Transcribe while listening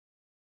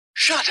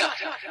Shut up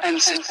and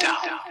sit down.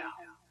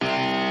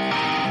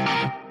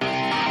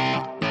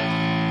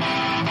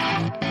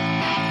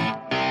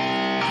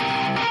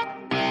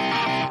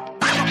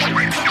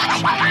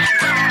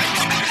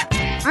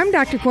 I'm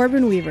Dr.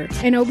 Corbin Weaver,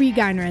 an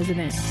OB-GYN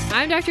resident.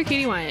 I'm Dr.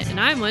 Katie Wyatt, and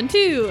I'm one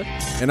too.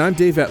 And I'm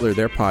Dave Etler,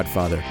 their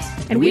podfather.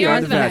 And we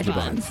are the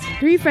Vagabonds.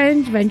 Three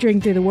friends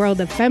venturing through the world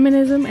of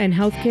feminism and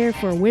healthcare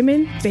for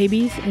women,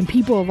 babies, and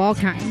people of all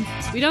kinds.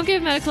 We don't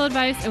give medical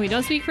advice, and we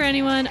don't speak for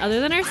anyone other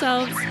than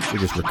ourselves. We're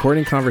just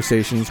recording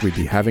conversations we'd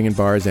be having in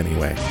bars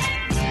anyway.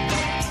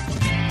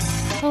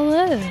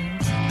 Hello.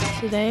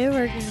 Today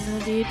we're going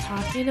to be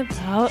talking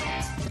about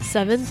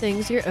 7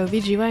 things your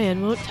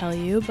OBGYN won't tell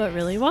you, but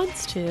really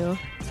wants to.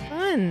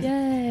 Fun.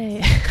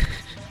 Yay.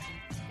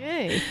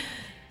 Yay.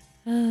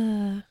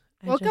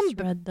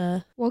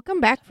 Welcome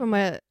Welcome back from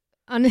a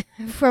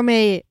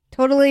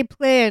totally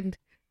planned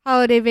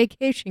holiday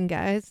vacation,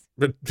 guys.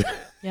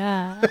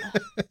 Yeah.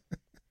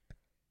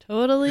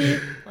 Totally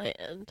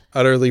planned.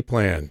 Utterly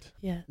planned.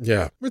 Yeah.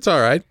 Yeah, it's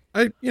all right.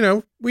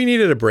 We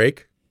needed a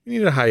break. We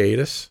needed a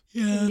hiatus.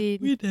 Yeah,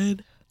 Indeed. we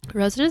did.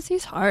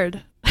 Residency's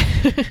hard.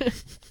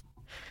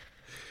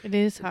 It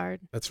is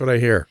hard. That's what I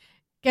hear.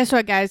 Guess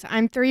what, guys?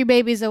 I'm 3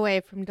 babies away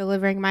from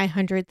delivering my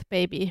 100th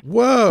baby.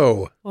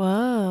 Whoa.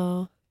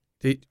 Whoa.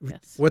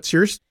 Yes. What's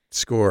your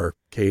score,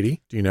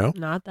 Katie? Do you know?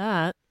 Not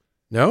that.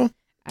 No?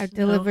 I've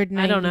No, delivered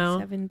I don't know.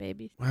 97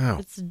 babies. Wow.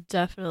 It's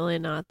definitely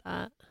not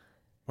that.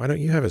 Why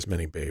don't you have as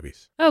many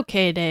babies?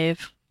 Okay,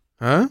 Dave.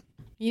 Huh?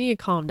 You need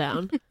to calm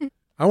down.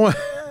 I want...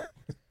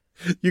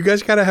 You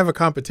guys got to have a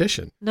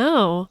competition.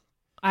 No.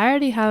 I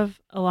already have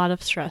a lot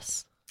of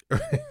stress.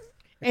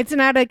 It's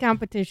not a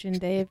competition,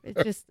 Dave.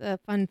 It's just a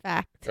fun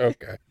fact.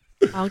 Okay.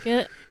 I'll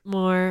get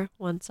more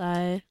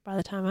by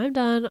the time I'm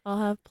done, I'll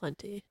have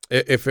plenty.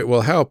 If it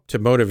will help to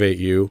motivate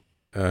you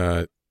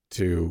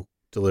to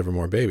deliver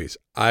more babies,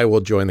 I will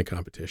join the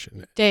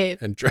competition.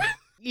 Dave, And try.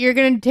 You're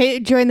going to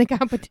join the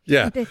competition.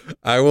 Yeah. Dave.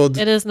 I will.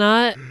 it is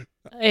not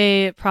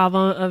a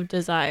problem of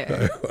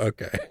desire.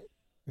 Okay.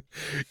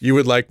 You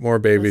would like more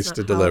babies That's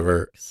to not how it deliver,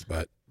 works.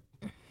 but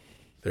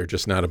they're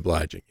just not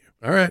obliging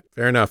you. All right.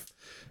 Fair enough.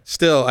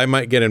 Still, I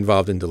might get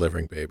involved in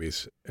delivering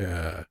babies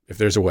if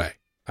there's a way.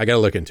 I got to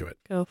look into it.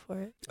 Go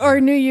for it. Or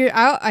New Year.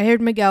 I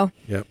heard Miguel.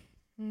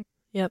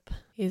 Yep.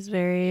 He's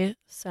very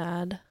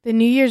sad. The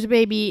New Year's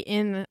baby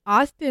in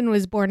Austin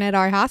was born at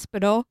our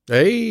hospital.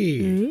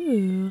 Hey.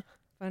 Ooh.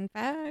 Fun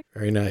fact.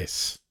 Very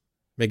nice.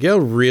 Miguel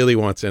really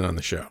wants in on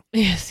the show.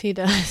 Yes, he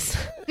does.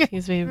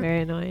 He's being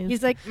very annoying.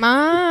 He's like,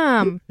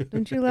 Mom,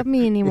 don't you love me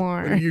What are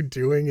anymore? you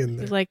doing in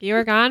there? He's like, you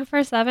were gone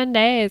for 7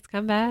 days.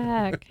 Come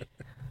back.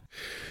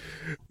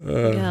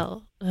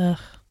 Miguel. Ugh.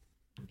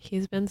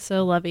 He's been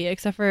so lovey,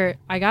 except for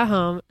I got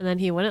home and then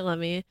he wouldn't let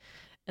me.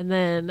 And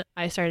then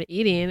I started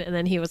eating and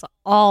then he was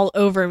all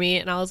over me.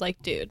 And I was like,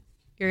 dude,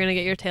 you're going to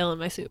get your tail in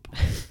my soup.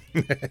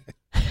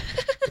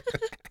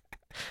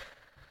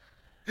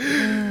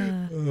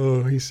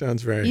 Oh, he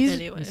sounds very.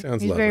 Anyway. He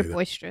sounds He's lovely. very though.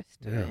 boisterous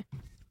today.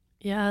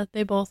 Yeah,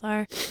 they both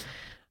are.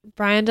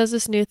 Brian does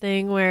this new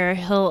thing where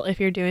if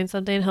you're doing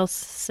something, he'll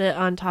sit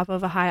on top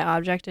of a high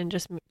object and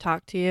just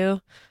talk to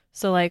you.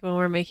 So like when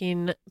we're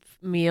making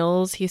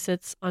meals, he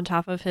sits on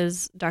top of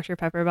his Dr.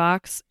 Pepper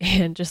box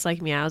and just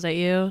like meows at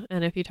you.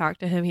 And if you talk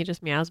to him, he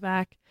just meows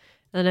back.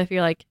 And then if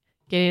you're like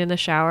getting in the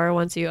shower,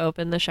 once you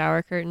open the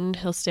shower curtain,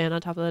 he'll stand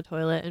on top of the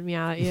toilet and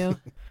meow at you.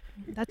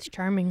 That's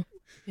charming.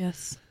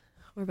 Yes,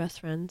 we're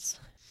best friends.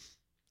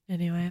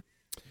 Anyway.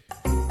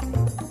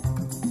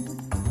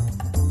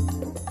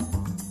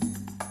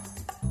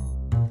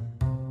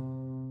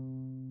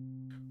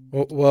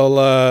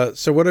 Well,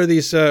 so what are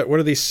these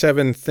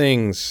 7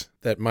 things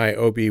that my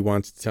OB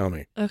wants to tell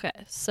me? Okay,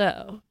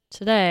 so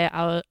today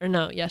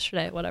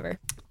yesterday, whatever.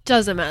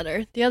 Doesn't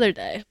matter. The other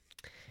day,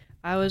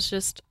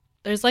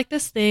 there's like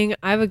this thing,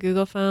 I have a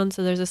Google phone,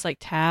 so there's this like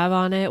tab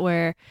on it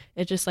where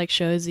it just like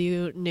shows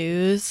you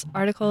news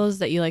articles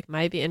that you like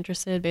might be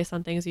interested based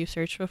on things you've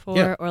searched before,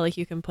 Yeah. or like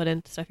you can put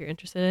in stuff you're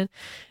interested in.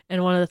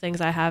 And one of the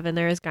things I have in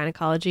there is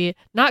gynecology,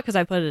 not because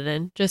I put it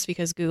in, just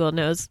because Google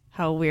knows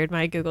how weird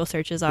my Google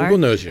searches are. Google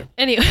knows you.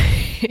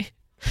 Anyway,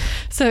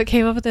 so it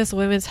came up with this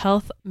Women's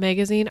Health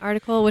magazine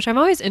article, which I'm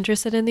always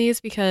interested in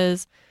these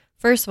because,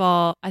 first of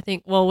all, I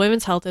think,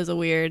 Women's Health is a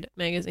weird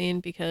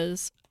magazine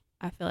because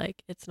I feel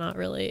like it's not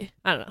really,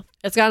 I don't know.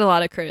 It's gotten a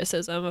lot of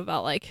criticism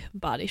about like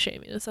body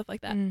shaming and stuff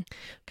like that.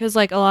 Because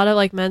like a lot of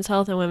like men's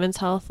health and women's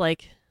health,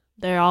 like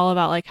they're all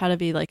about like how to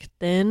be like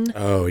thin.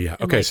 Oh yeah.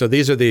 And, Okay. like, So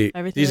these are the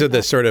everything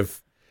sort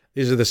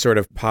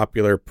of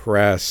popular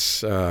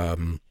press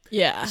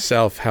Yeah.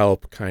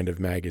 self-help kind of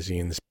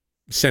magazines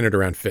centered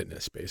around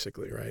fitness,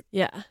 basically, right?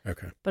 Yeah.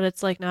 Okay. But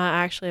it's like not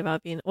actually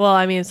about being, well,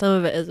 I mean, some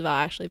of it is about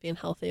actually being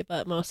healthy,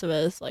 but most of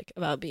it is like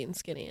about being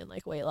skinny and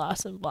like weight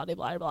loss and blah, blah,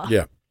 blah, blah.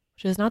 Yeah.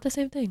 Which is not the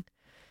same thing.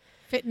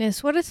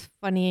 Fitness. What a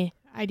funny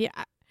idea.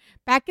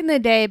 Back in the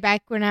day,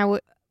 back when I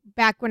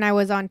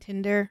was on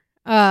Tinder,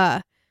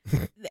 it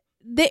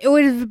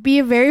would be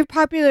a very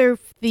popular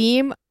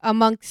theme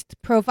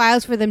amongst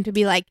profiles for them to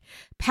be like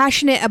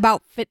passionate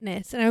about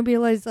fitness, and I would be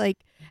always like,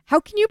 how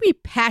can you be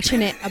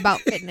passionate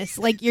about fitness?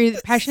 Like you're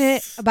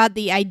passionate about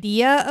the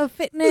idea of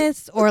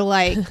fitness, or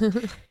like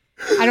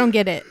I don't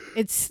get it.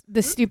 It's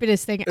the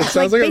stupidest thing. sounds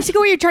Like, like basically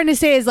what you're trying to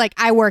say is like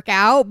I work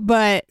out,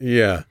 but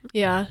Yeah.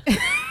 Yeah.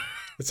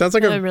 It sounds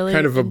like a I'm really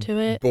kind of into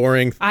a it.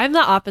 boring. I'm the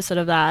opposite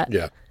of that.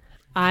 Yeah.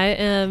 I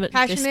am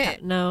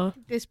Passionate. no.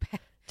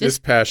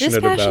 Dispassionate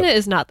about. Dispassionate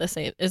is not the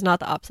same. Is not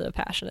the opposite of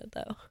passionate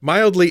though.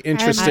 Mildly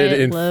interested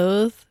I in.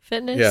 loathe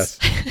fitness. Yes.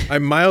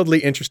 I'm mildly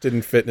interested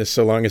in fitness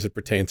so long as it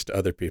pertains to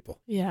other people.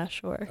 Yeah,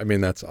 sure. I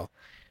mean, that's all.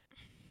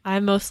 I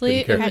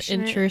mostly Couldn't care. am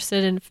Passionate.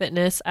 interested in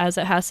fitness as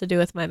it has to do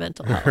with my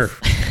mental health.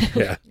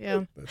 Yeah.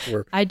 yeah. That's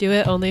where, I do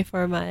it only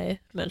for my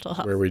mental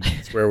health.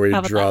 it's where we How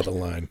about draw that? the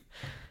line.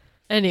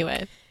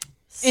 Anyway.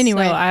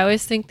 Anyway. So I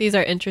always think these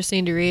are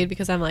interesting to read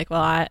because I'm like,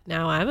 well,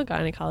 now I'm a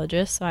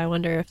gynecologist, so I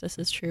wonder if this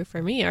is true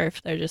for me or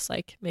if they're just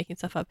like making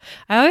stuff up.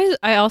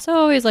 I also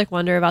always like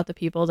wonder about the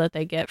people that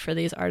they get for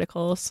these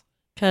articles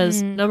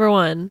because number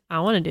one, I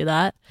want to do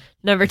that.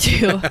 Number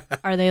two,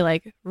 are they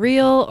like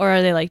real or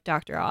are they like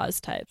Dr.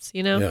 Oz types?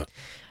 You know? Yeah.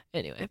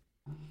 Anyway,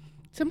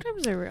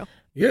 Sometimes they're real.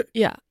 Yeah.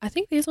 yeah, I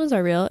think these ones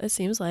are real. It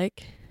seems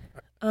like.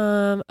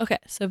 Okay,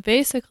 so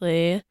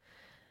basically,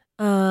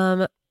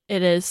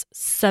 it is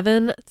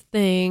 7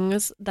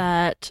 things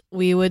that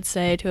we would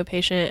say to a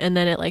patient, and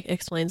then it like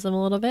explains them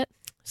a little bit.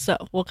 So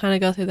we'll kind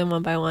of go through them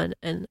one by one,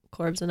 and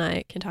Corbs and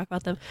I can talk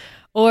about them,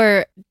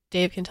 or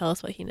Dave can tell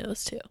us what he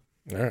knows too.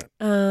 All right.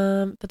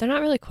 But they're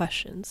not really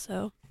questions.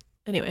 So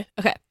anyway,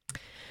 okay.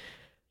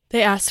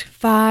 They ask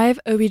 5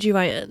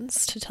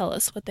 OBGYNs to tell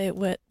us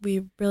what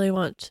we really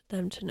want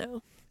them to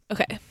know.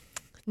 Okay.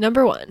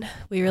 Number 1,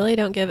 we really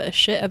don't give a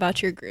shit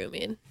about your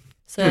grooming.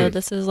 So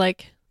this is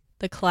like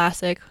the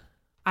classic.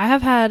 I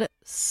have had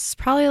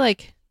probably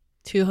like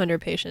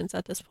 200 patients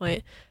at this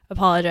point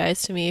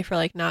apologize to me for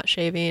like not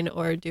shaving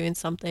or doing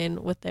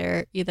something with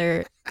their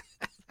either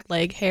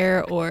leg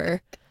hair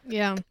or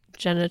Yeah.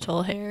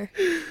 genital hair.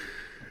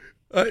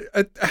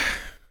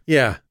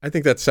 Yeah, I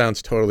think that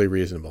sounds totally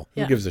reasonable.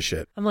 Yeah. Who gives a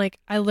shit? I'm like,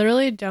 I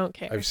literally don't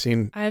care. I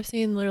have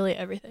seen literally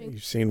everything.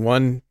 You've seen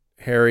one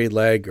hairy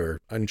leg or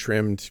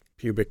untrimmed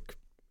pubic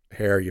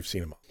hair. You've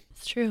seen them all.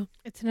 It's true.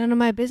 It's none of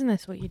my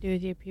business what you do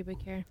with your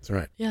pubic hair. That's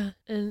right. Yeah.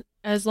 And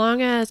as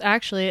long as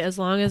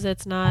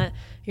it's not,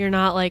 you're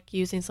not like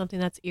using something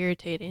that's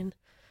irritating.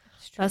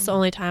 That's the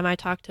only time I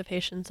talk to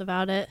patients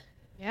about it.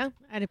 Yeah.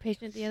 I had a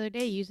patient the other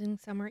day using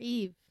Summer's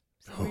Eve,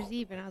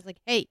 and I was like,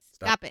 hey,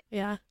 stop it.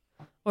 Yeah.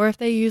 Or if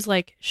they use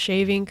like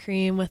shaving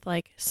cream with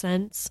like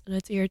scents and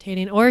it's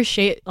irritating, or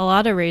a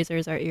lot of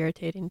razors are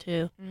irritating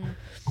too.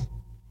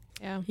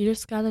 Yeah. You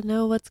just got to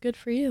know what's good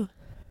for you.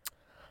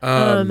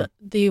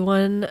 The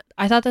one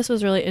I thought this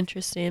was really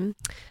interesting.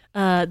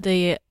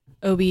 The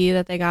OB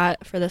that they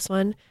got for this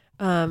one,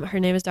 her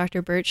name is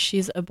Dr. Birch.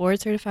 She's a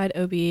board certified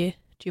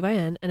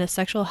OB/GYN and a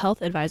sexual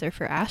health advisor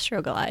for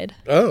Astroglide.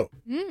 Oh,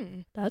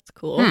 That's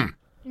cool.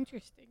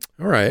 Interesting.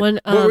 all right. When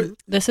What were-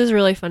 this is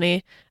really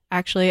funny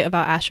actually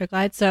about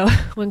Astroglide. So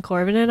when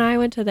Corbin and I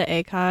went to the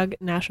ACOG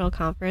National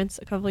Conference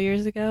a couple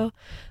years ago,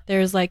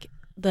 there's like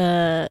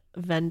the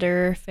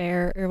vendor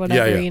fair or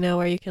whatever, Yeah. you know,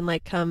 where you can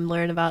like come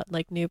learn about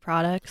like new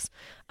products.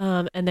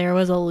 And there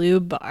was a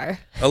lube bar.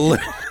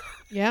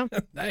 Yeah.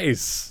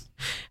 Nice.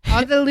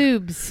 All the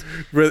lubes.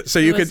 So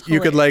you It was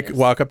could like hilarious.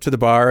 walk up to the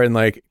bar and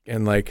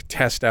like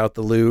test out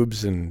the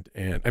lubes and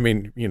I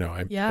mean, you know,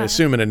 I Yeah.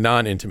 assume in a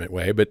non-intimate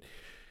way, but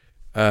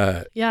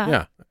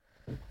Yeah.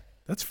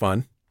 that's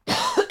fun.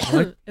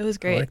 It was I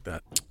great. like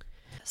that.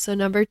 So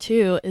number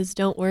 2 is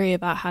don't worry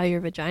about how your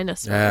vagina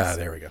smells.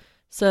 There we go.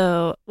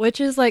 So, which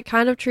is like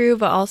kind of true,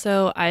 but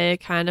also I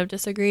kind of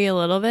disagree a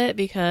little bit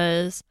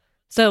because,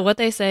 so what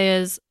they say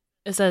is,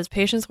 it says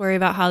patients worry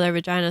about how their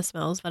vagina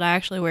smells, but I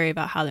actually worry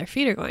about how their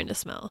feet are going to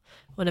smell.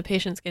 When a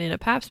patient's getting a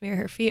pap smear,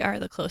 her feet are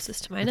the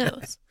closest to my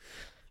nose,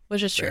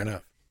 which is true. Fair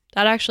enough.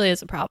 That actually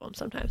is a problem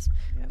sometimes.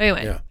 But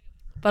anyway, Yeah.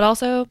 but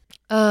also,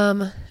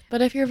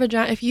 but if your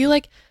vagina, if you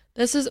like,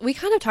 we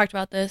kind of talked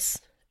about this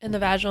in the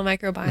vaginal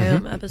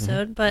microbiome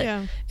episode, but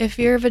Yeah. if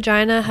your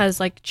vagina has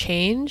like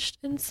changed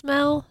in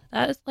smell,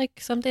 that is like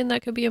something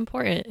that could be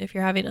important if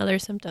you're having other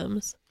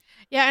symptoms.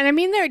 Yeah, and I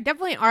mean there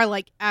definitely are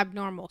like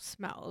abnormal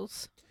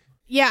smells.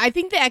 Yeah, I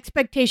think the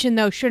expectation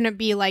though shouldn't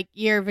be like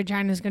your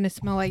vagina's gonna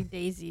smell like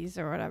daisies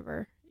or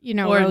whatever. You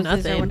know, Or roses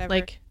nothing. or whatever.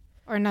 Like,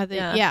 or nothing.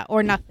 yeah. Yeah,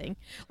 or nothing.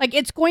 Like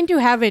it's going to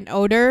have an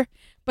odor,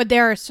 but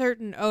there are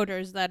certain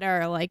odors that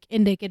are like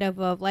indicative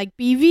of like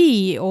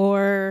BV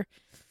or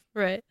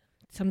right.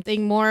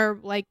 something more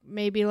like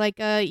maybe like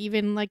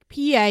even like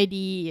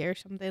PID or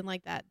something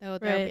like that. Though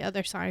there'll be Right.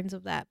 other signs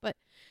of that. But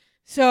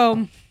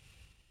so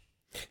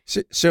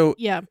So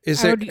yeah, Is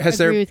I there- would has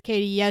agree there- with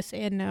Katie. Yes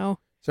and no.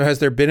 So has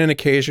there been an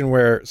occasion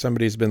where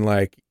somebody's been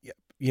like,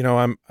 you know,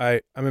 I'm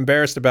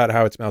embarrassed about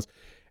how it smells,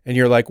 and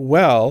you're like,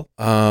 well,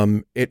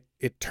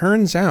 it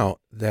turns out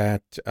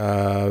that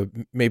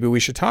maybe we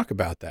should talk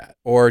about that,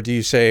 or do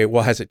you say,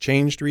 well, has it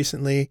changed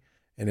recently?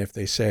 And if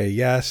they say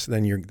yes,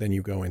 then you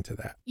go into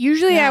that.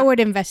 Usually, Yeah. I would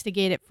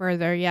investigate it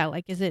further. Yeah,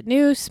 like is it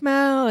new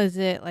smell? Is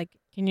it like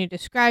can you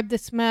describe the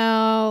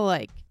smell?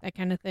 Like that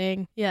kind of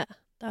thing. Yeah,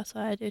 that's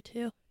what I do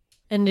too.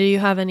 And do you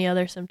have any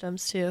other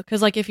symptoms too?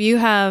 Because like if you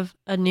have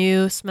a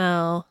new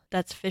smell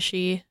that's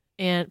fishy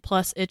and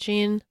plus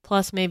itching,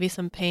 plus maybe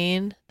some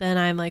pain, then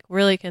I'm like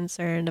really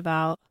concerned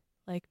about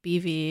like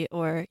BV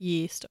or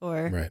yeast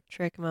or Right.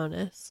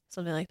 trichomonas,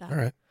 something like that. All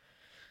right.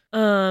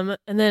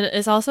 And then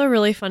it's also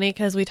really funny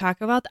because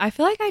I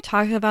feel like I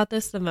talk about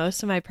this the most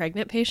to my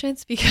pregnant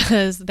patients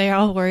because they're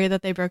all worried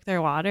that they broke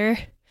their water.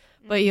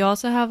 But you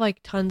also have like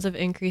tons of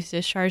increased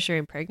discharge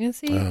during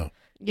pregnancy Oh,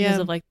 because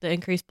of like the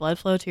increased blood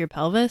flow to your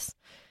pelvis.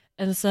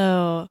 And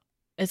so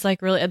it's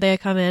like really, they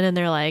come in and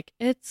they're like,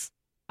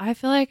 I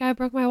feel like I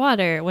broke my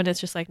water when it's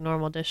just like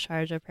normal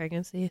discharge of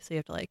pregnancy. So you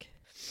have to like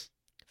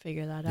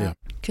figure that Yeah. out.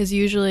 Because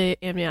usually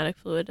amniotic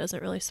fluid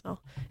doesn't really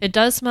smell. It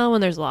does smell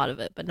when there's a lot of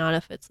it, but not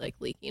if it's like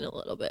leaking a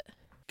little bit.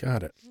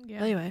 got it.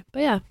 Yeah. Anyway,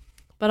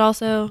 but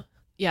also,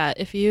 yeah,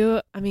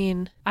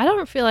 I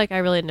don't feel like I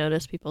really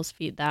notice people's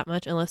feet that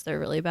much unless they're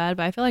really bad,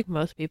 but I feel like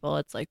most people,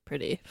 it's like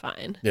pretty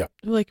fine. Yeah.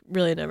 I've, like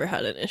really never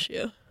had an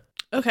issue.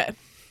 Okay.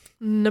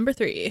 Number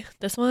 3.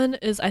 This one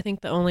is, I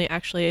think, the only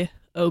actually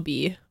OB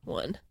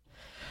one.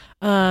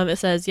 It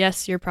says,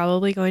 yes, you're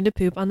probably going to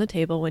poop on the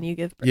table when you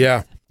give birth.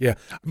 Yeah.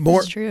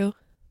 It's true.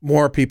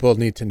 More people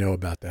need to know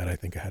about that, I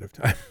think, ahead of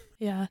time.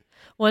 Yeah.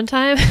 One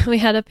time we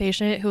had a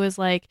patient who was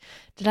like,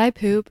 did I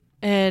poop?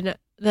 And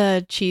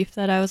the chief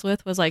that I was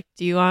with was like,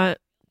 do you want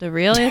the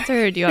real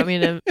answer or do you want me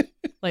to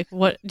like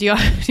what do you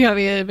want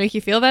me to make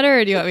you feel better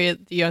or do you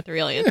want the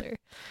real answer?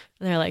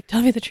 And they're like,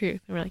 tell me the truth.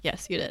 And we're like,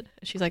 yes, you did.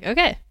 And she's like,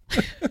 okay.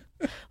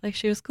 Like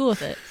she was cool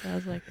with it. So I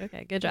was like,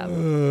 okay, good job.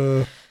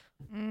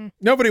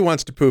 Nobody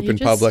wants to poop You in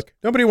just public.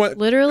 Nobody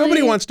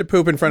literally wants to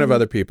poop in front of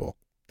other people.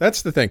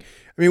 That's the thing.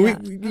 I mean,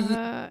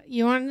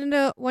 You want to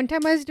know? One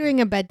time I was doing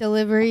a bed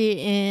delivery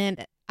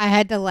and I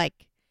had to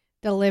like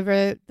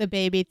deliver the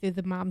baby through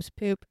the mom's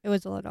poop. It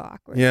was a little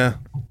awkward. yeah.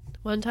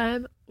 One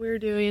time we were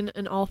doing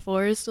an all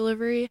fours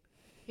delivery,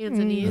 hands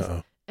and knees,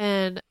 Uh-oh.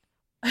 and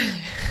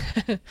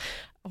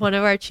one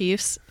of our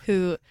chiefs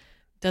who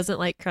doesn't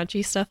like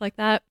crunchy stuff like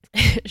that,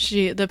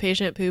 the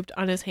patient pooped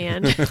on his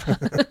hand.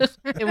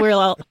 And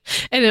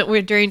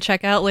we're during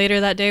checkout later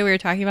that day, we were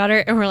talking about her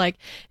and we're like,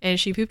 and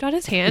she pooped on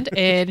his hand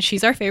and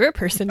she's our favorite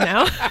person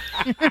now.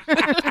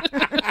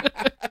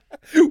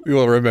 We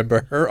will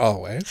remember her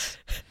always.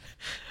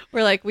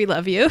 We're like, we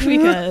love you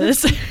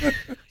because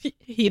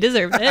he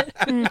deserved it.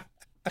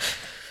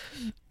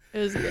 It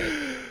was great.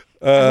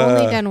 I've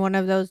only done one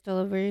of those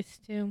deliveries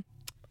too.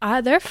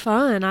 They're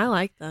fun. I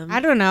like them. I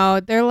don't know.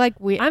 They're like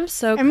weird. I'm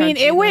so I mean,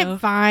 crunchy, it went though.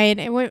 fine.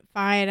 It went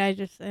fine. I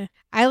just,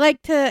 I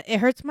like to. It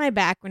hurts my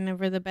back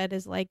whenever the bed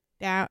is like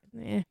down.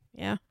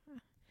 Yeah.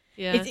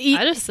 Yeah, It's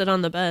I just sit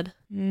on the bed.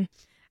 I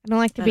don't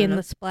like to I be don't in know.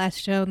 the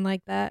splash zone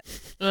like that.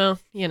 Well,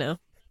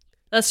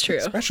 that's true.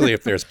 Especially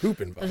if there's poop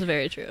That's involved.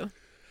 very true.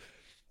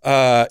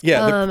 Yeah. what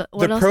else The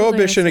was I gonna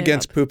prohibition say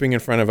against about- pooping in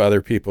front of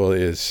other people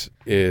is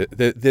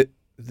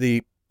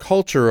the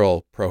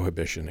cultural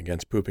prohibition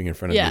against pooping in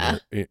front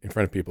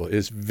of people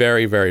is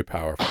very, very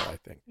powerful, I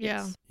think.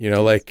 Yeah.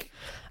 Like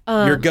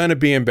you're gonna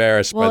be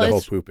embarrassed by well, the whole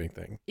it's- pooping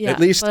thing. Yeah, At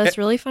least but it's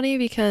really funny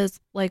because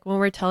like when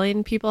we're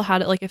telling people how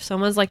to, like, if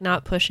someone's like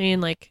not pushing,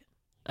 like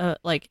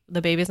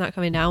the baby's not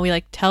coming down, we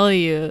like tell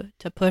you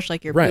to push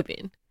like you're Right.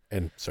 pooping.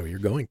 and so you're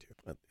going to.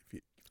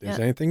 If there's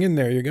Yeah. anything in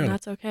there, you're going And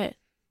to. that's okay.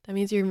 That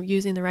means you're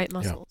using the right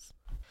muscles.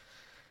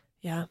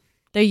 Yeah.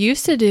 They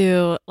used to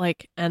do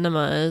like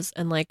enemas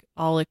and like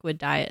all liquid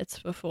diets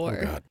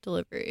before God.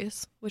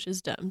 deliveries, which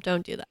is dumb.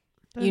 Don't do that.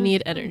 That You is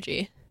need dumb.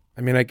 energy.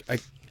 I mean, I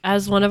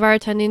As one of our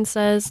attendings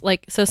says,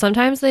 like, so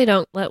sometimes they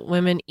don't let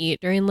women eat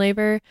during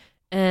labor.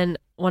 And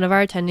one of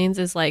our attendings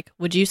is like,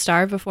 would you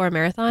starve before a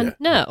marathon? Yeah.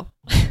 No.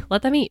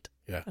 Let them eat.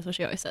 Yeah. That's what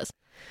she always says.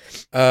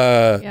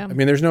 Yeah. I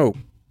mean, there's no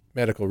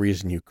medical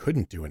reason you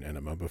couldn't do an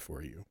enema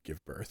before you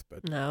give birth,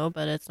 but No,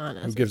 but it's not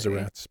necessary. who gives a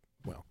rat's?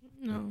 Well,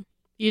 No.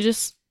 You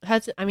just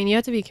had to, you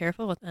have to be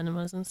careful with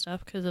enemas and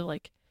stuff because of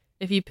like,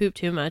 if you poop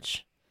too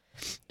much,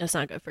 it's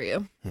not good for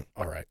you.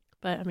 all right.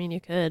 But I mean, you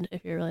could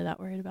if you're really that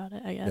worried about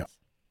it, I guess. Yeah.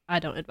 I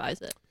don't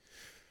advise it.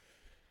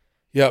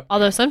 Yep.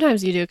 Although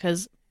sometimes you do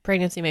because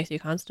pregnancy makes you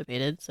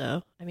constipated.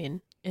 So, I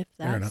mean, if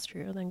Fair enough. that's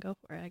true, then go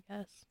for it, I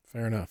guess.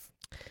 Fair enough.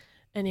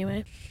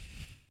 Anyway.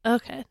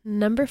 Okay.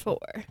 Number 4.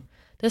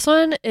 This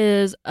one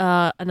is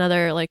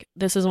another, like,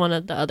 this is one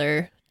of the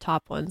other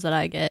top ones that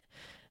I get.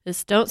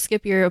 Is don't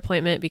skip your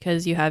appointment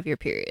because you have your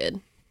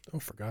period. Oh,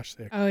 for gosh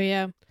sake. Oh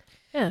yeah.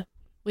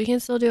 We can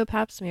still do a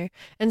pap smear.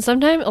 And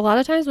a lot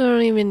of times we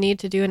don't even need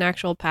to do an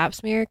actual pap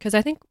smear because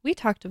I think we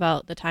talked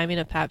about the timing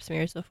of pap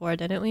smears before,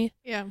 didn't we?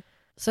 Yeah.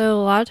 So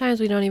a lot of times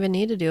we don't even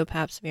need to do a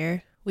pap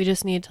smear. We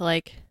just need to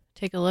like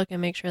take a look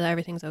and make sure that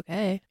everything's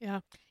okay.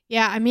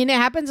 Yeah, I mean, it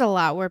happens a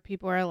lot where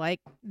people are like,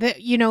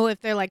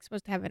 if they're like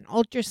supposed to have an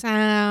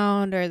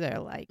ultrasound or they're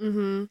like,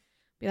 Mm-hmm.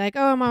 be like,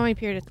 oh, I'm on my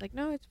period. It's like,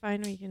 no, it's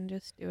fine. We can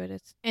just do it.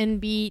 It's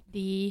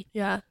NBD.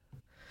 Yeah.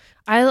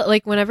 I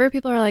like whenever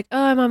people are like,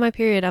 oh, I'm on my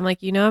period. I'm like,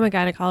 I'm a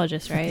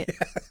gynecologist, right?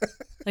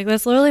 Like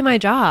that's literally my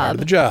Part job. of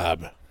the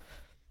job.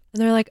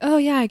 And they're like, oh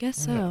yeah, I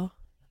guess Yeah. so.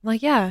 I'm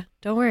like, yeah,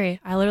 don't worry.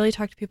 I literally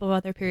talk to people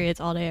about their periods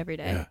all day, every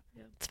day.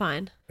 Yeah. It's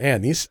fine.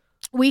 Man, these.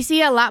 We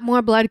see a lot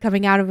more blood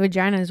coming out of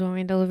vaginas when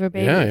we deliver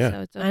babies. Yeah.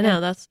 So it's okay. I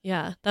know,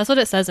 that's what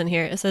it says in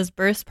here. It says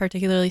births,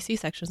 particularly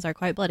C-sections, are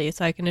quite bloody,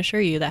 so I can assure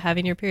you that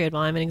having your period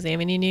while I'm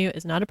examining you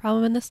is not a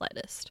problem in the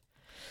slightest.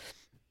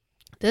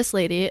 This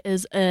lady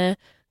is a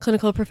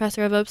clinical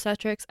professor of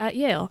obstetrics at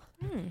Yale.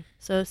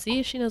 So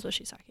see, she knows what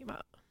she's talking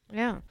about.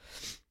 Yeah.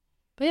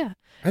 But yeah.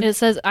 I- And it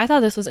says, I thought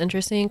this was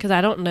interesting because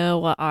I don't know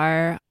what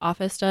our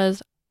office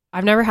does.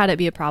 I've never had it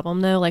be a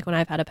problem though, like when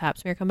I've had a pap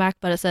smear come back,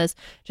 but it says,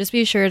 just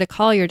be sure to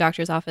call your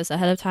doctor's office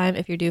ahead of time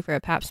if you're due for a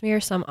pap smear.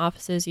 Some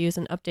offices use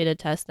an updated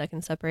test that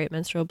can separate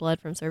menstrual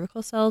blood from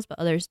cervical cells, but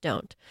others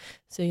don't.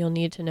 So you'll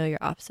need to know your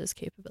office's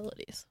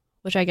capabilities,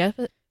 which I guess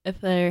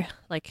if they're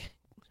like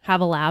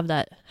have a lab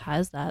that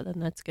has that, then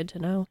that's good to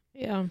know.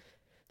 Yeah.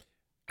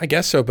 I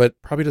guess so,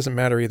 but probably doesn't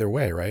matter either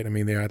way, right? I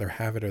mean, they either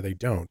have it or they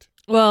don't.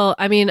 Well,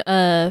 I mean,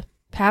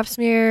 pap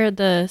smear,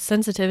 the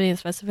sensitivity and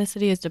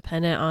specificity is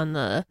dependent on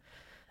the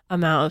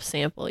amount of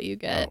sample you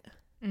get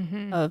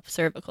Mm-hmm. of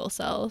cervical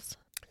cells.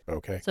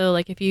 Okay. So,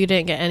 like, if you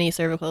didn't get any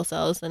cervical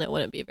cells, then it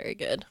wouldn't be very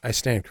good. I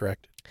stand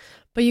corrected.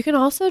 But you can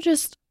also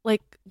just,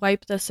 like,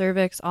 wipe the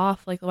cervix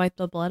off, like, wipe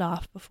the blood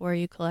off before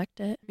you collect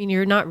it. I mean,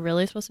 you're not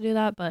really supposed to do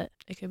that, but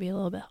it could be a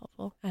little bit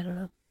helpful. I don't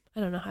know. I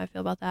don't know how I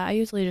feel about that. I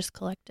usually just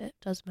collect it.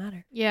 Doesn't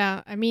matter.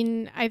 Yeah. I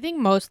mean, I think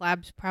most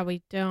labs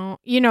probably don't,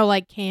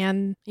 like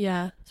can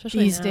Yeah,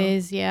 especially these now.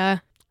 days. Yeah.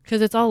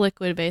 Because it's all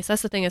liquid based.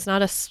 That's the thing. It's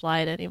not a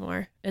slide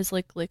anymore. It's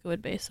like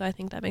liquid based. So I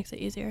think that makes it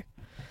easier.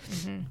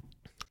 Mm-hmm.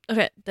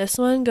 Okay, this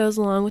one goes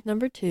along with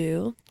number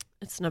 2.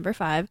 It's number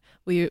 5.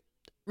 We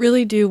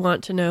really do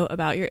want to know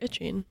about your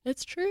itching.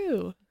 It's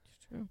true.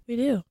 It's true. We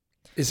do.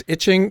 Is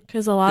itching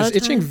Because a lot is of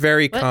itching times,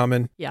 very What?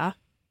 common? yeah,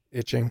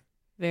 Itching.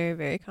 very,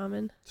 very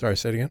common. Sorry,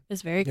 say it again.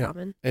 It's very Yeah.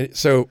 common. And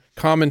so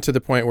common to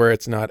the point where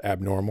it's not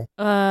abnormal.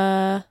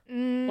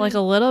 Like a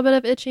little bit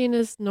of itching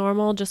is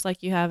normal, just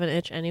like you have an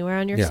itch anywhere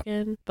on your Yeah.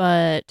 skin.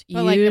 But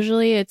But like a-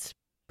 usually it's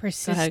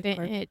persistent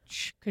Clark.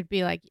 itch could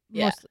be like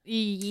Yeah. most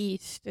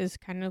yeast is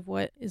kind of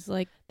what is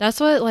like. that's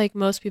what like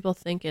most people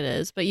think it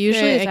is. But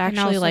usually it it's can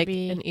actually also like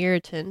be- an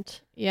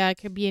irritant. Yeah, it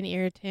could be an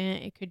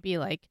irritant. It could be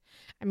like,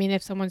 I mean,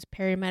 if someone's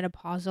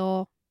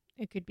perimenopausal,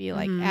 it could be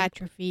like Mhm.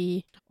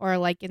 atrophy or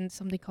like in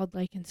something called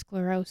lichen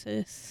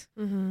sclerosis.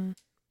 Mm-hmm.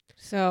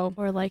 So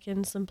Or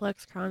lichen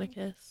simplex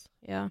chronicus.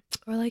 yeah,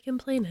 Or lichen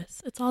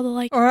planus. It's all the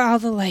like. or all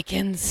the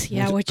lichens.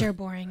 Yeah, which are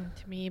boring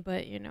to me,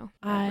 but whatever.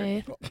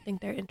 I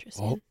think they're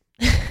interesting.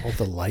 All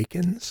the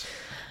lichens.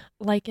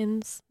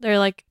 Lichens. They're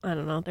like, I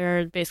don't know.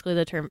 They're basically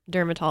the term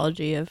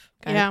dermatology of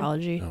Yeah.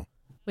 gynecology. Oh.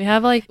 We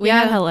have we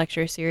Yeah. had a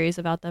lecture series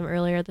about them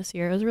earlier this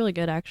year. It was really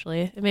good,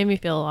 actually. It made me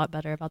feel a lot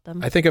better about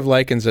them. I think of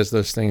lichens as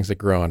those things that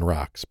grow on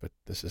rocks, but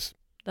this is.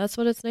 That's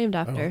what it's named Oh,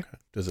 after, okay.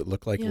 Does it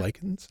look like Yeah.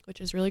 lichens? which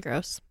is really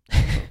gross.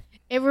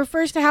 It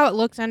refers to how it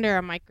looks under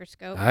a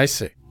microscope. I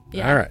see.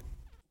 Yeah. All right.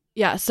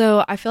 Yeah,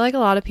 so I feel like a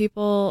lot of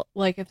people,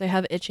 like if they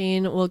have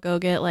itching, will go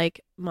get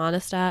like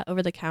Monistat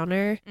over the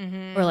counter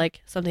Mm-hmm. or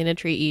like something to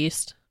treat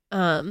yeast.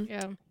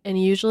 yeah,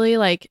 And usually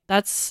like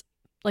that's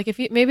like if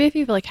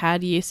you've like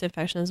had yeast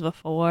infections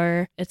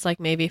before, it's like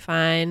maybe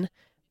fine.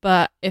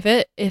 But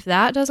if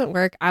that doesn't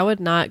work, I would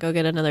not go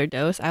get another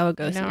dose. I would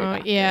go see your No,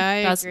 doctor. yeah,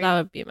 I agree. That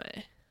would be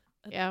my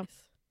Yeah. advice.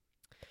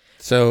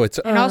 So it's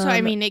and also, I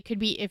Um, mean, it could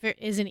be if it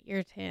is an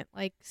irritant,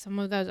 like some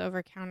of those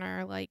over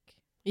counter like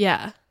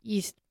Yeah.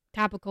 yeast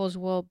topicals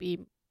will be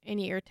an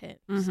irritant.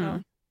 So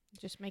Mhm.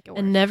 just make it worse.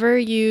 And never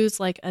use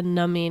like a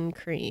numbing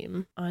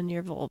cream on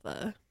your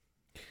vulva.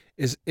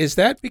 is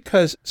that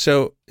because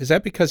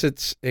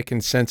it can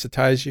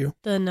sensitize you?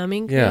 The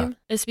numbing cream? Yeah.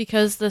 It's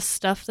because the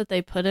stuff that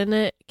they put in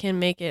it can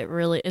make it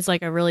it's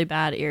like a really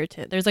bad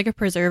irritant. There's like a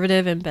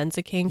preservative in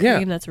benzocaine cream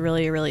Yeah. that's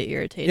really, really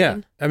irritating.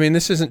 Yeah. I mean,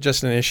 this isn't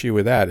just an issue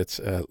with that. It's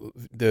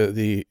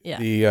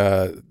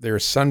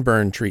there's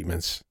sunburn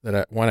treatments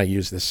that I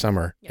used this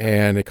summer, Yeah.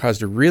 and it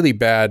caused a really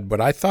bad,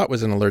 what I thought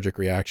was an allergic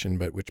reaction,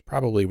 but which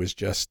probably was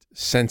just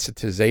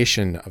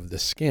sensitization of the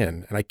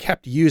skin. And I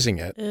kept using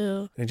it,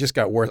 Ew. and it just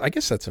got worse. I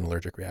guess that's an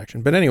allergic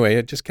reaction, but anyway,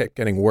 it just kept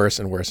getting worse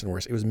and worse and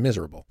worse. It was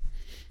miserable.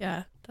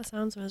 Yeah. That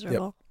sounds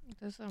miserable. It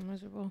does sound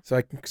miserable. So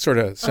I can sort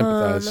of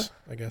sympathize,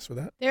 I guess, with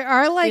that. There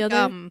are like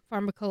other-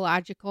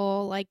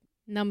 pharmacological like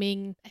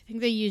numbing. I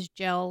think they use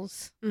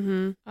gels.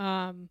 Mm-hmm.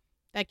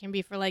 That can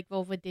be for like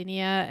vulvodynia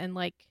and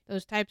like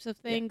those types of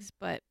things,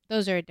 but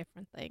those are a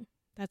different thing.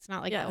 That's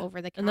not like Yeah. the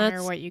over the And counter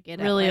that's what you get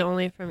Really at, like,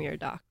 only from your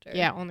doctor.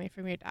 yeah, only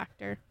from your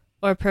doctor.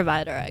 Or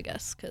provider, I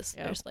guess, because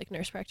Yeah. there's like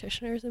nurse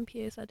practitioners and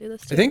PAs that do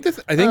this too. I think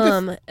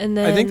and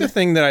then I think the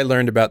thing that I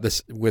learned about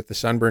this with the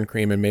sunburn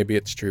cream, and maybe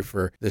it's true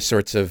for the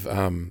sorts of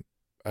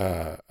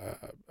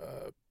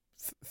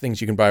things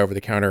you can buy over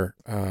the counter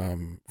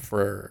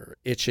for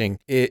itching,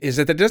 is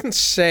that it doesn't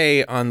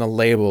say on the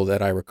label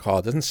that I recall,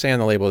 it doesn't say on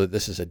the label that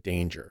this is a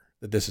danger,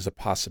 that this is a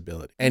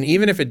possibility. And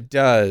even if it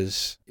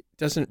does, it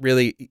doesn't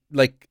really,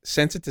 like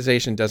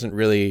sensitization doesn't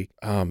really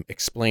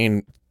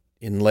explain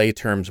in lay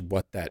terms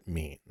what that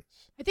means.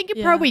 I think it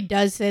Yeah. probably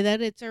does say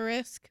that it's a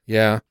risk.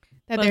 Yeah.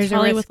 that But there's a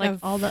probably risk with like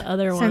of all the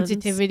other ones.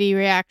 sensitivity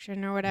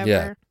reaction or whatever.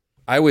 Yeah.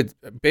 I would,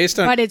 based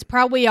on, But it's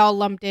probably all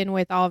lumped in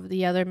with all of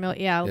the other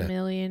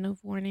million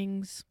of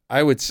warnings.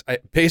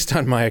 based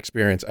on my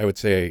experience, I would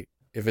say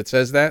if it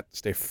says that,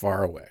 stay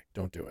far away.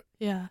 Don't do it.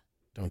 Yeah.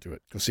 Don't do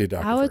it. Go see a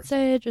doctor I would first.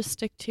 say just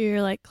stick to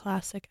your like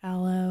classic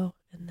aloe,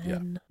 and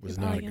then was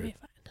you're not probably gonna good. be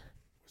fine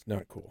It's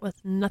not cool.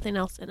 with nothing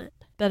else in it.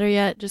 Better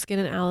yet, just get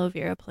an aloe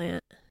vera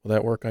plant. Will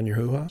that work on your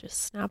hoo-ha? Just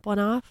snap one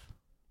off.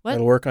 What?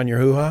 That'll work on your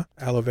hoo-ha?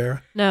 Aloe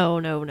vera?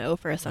 No,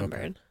 for a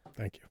sunburn.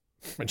 Thank you.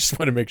 I just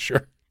want to make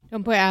sure.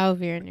 Don't put aloe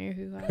vera in your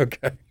hoo-ha.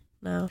 Okay.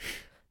 No,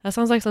 that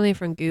sounds like something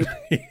from Goop.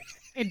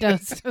 It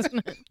does,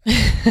 doesn't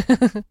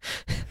it?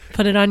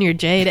 Put it on your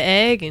jade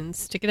egg and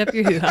stick it up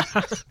your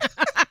hoo-ha.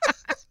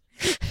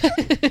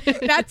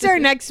 That's our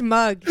next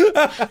mug.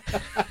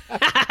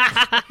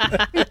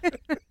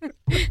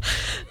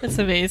 That's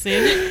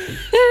amazing.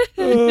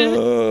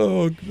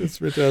 Oh, that's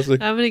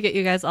fantastic. I'm gonna get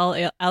you guys all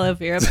aloe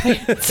vera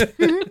plants.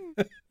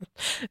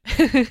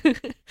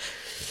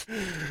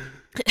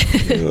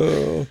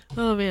 Oh.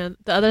 Oh man.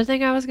 The other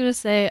thing I was gonna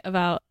say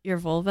about your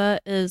vulva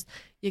is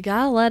you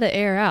gotta let it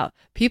air out.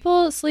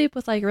 People sleep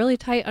with like really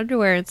tight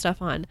underwear and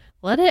stuff on.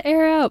 Let it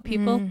air out,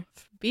 people.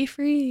 Be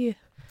free.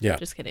 Yeah.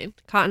 Just kidding.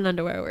 Cotton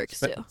underwear works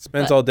too.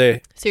 Spends But all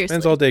day. seriously.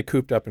 Spends all day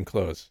cooped up in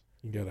clothes.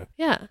 You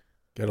Yeah.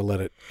 gotta let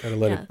it Yeah.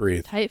 it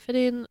breathe. Tight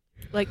fitting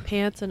like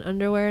pants and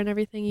underwear and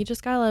everything. You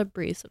just gotta let it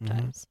breathe Mm-hmm.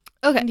 sometimes.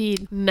 Okay.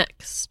 Indeed.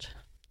 Next.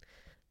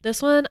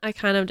 This one I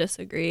kind of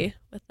disagree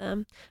with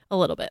them a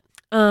little bit.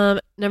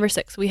 Number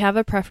 6, we have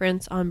a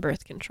preference on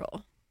birth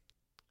control,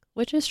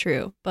 which is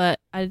true, but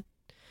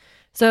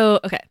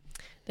okay.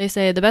 They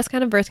say the best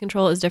kind of birth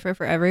control is different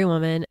for every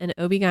woman, and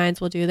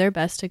OB-GYNs will do their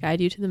best to guide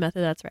you to the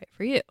method that's right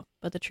for you.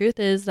 But the truth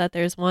is that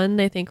there's one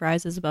they think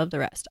rises above the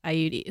rest,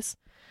 IUDs.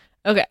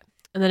 Okay,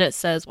 and then it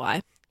says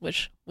why,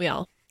 which we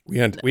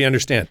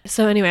understand.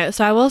 So anyway,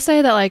 so I will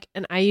say that like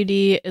an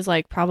IUD is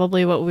like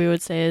probably what we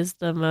would say is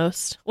the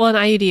most, well, an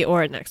IUD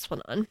or a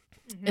Nexplanon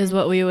is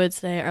what we would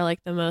say are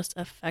like the most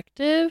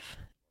effective,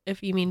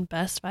 if you mean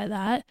best by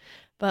that.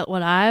 But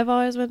what I've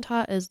always been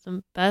taught is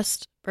the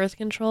best birth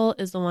control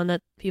is the one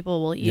that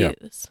people will Yeah.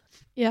 use.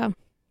 Yeah,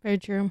 very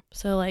true.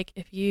 So like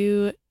if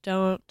you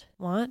don't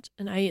want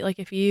an IUD, like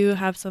if you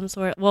have some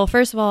sort, well,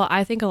 first of all,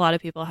 I think a lot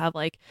of people have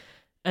like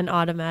an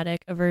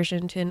automatic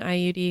aversion to an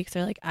IUD because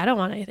they're like, I don't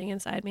want anything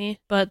inside me.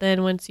 But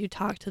then once you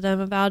talk to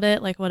them about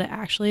it, like what it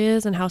actually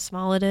is and how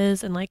small it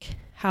is and like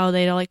how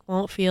they like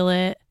won't feel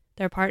it,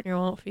 their partner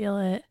won't feel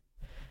it,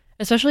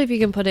 especially if you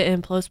can put it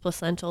in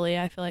placentally,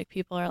 I feel like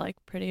people are like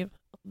pretty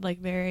like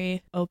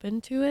very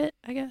open to it,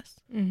 I guess.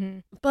 Mm-hmm.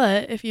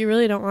 But if you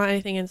really don't want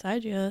anything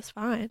inside you, that's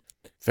fine.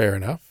 Fair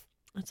enough.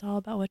 It's all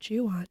about what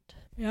you want.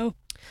 Yeah.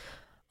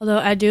 Although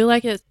I do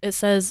like it. It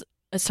says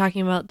it's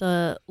talking about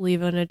the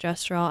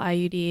levonorgestrel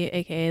IUD,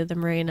 aka the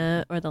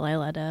Mirena or the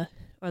Liletta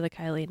or the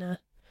Kyleena.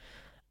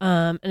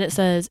 And it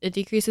says it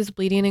decreases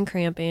bleeding and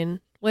cramping,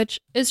 which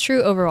is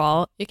true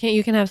overall.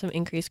 You can have some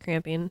increased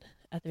cramping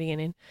at the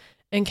beginning,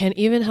 and can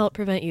even help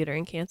prevent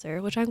uterine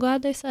cancer, which I'm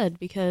glad they said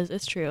because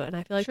it's true. And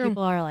I feel like True.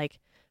 people are like,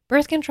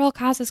 birth control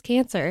causes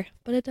cancer,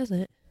 but it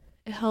doesn't.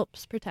 It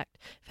helps protect.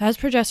 If it has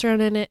progesterone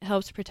in it, it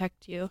helps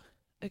protect you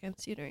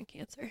against uterine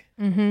cancer,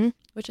 Mm-hmm.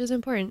 which is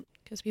important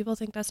because people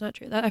think that's not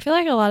true. I feel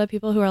like a lot of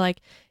people who are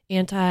like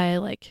anti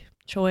like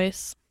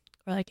choice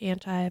or like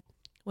anti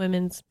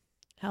women's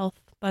health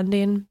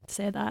funding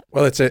say that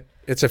Well, it's a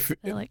it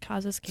like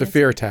causes it's a cancer.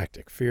 fear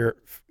tactic.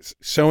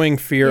 Sowing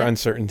fear, Yeah.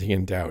 uncertainty,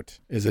 and doubt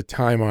is a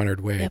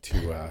time-honored way Yep.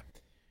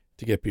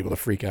 to get people to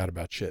freak out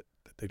about shit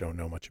that they don't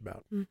know much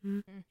about. Mm-hmm.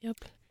 Yep.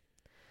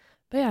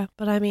 But yeah,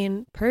 but I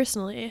mean,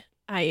 personally,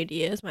 IUD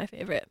is my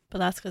favorite, but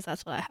that's because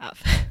that's what I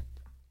have.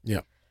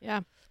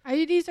 Yeah.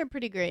 IUDs are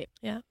pretty great.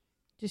 Yeah.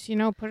 Just,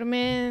 put them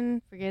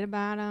in, forget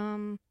about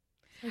them.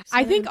 Like,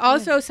 I so think good.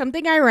 also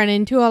something I run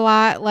into a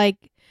lot, like,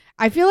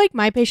 I feel like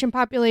my patient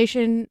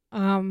population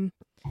that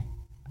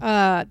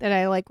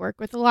I like work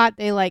with a lot,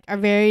 they like are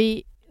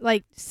very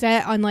like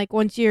set on like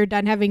once you're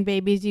done having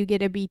babies, you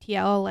get a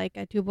BTL, like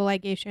a tubal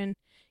ligation,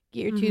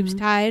 get your tubes Mhm.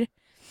 tied.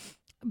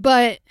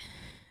 But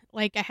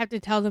like I have to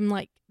tell them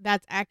like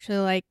that's actually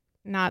like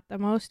not the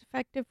most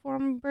effective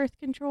form of birth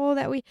control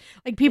that we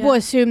like people Yeah.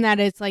 assume that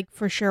it's like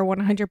for sure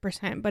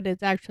 100%, but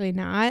it's actually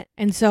not.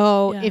 And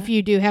so Yeah. if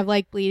you do have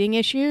like bleeding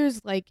issues,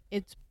 like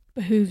it's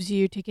behooves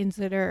you to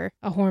consider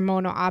a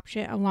hormonal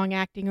option, a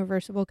long-acting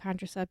reversible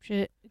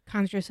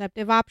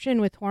contraceptive option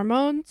with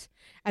hormones,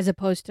 as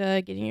opposed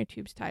to getting your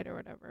tubes tied or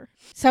whatever.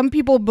 Some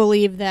people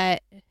believe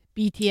that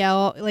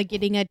BTL, like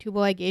getting a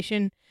tubal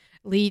ligation,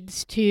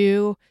 leads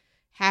to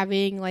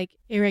having like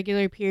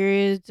irregular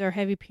periods or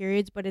heavy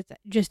periods, but it's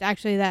just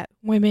actually that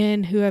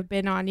women who have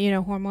been on,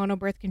 hormonal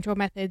birth control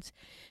methods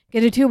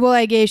get a tubal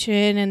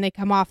ligation and they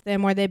come off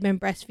them, or they've been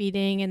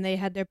breastfeeding and they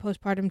had their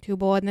postpartum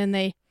tubal and then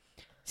they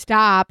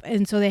stop,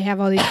 and so they have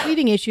all these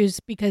bleeding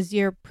issues because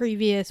your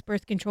previous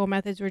birth control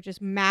methods were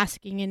just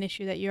masking an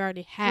issue that you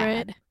already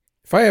had. Right.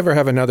 If I ever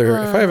have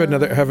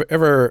have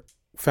ever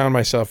found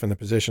myself in the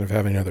position of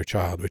having another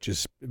child, which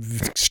is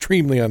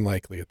extremely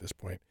unlikely at this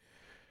point,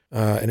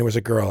 and it was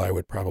a girl, I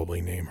would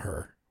probably name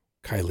her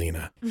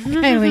Kylina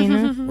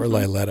Kylina. or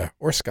Liletta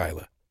or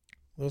Skyla.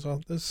 Those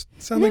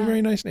sound like Yeah.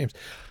 very nice names.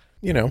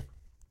 You know,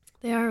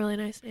 They are really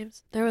nice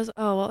names. There was,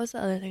 what was the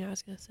other thing I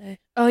was going to say?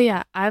 Oh,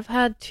 yeah. I've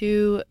had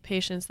 2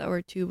 patients that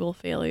were tubal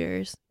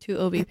failures, 2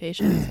 OB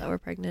patients that were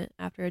pregnant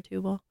after a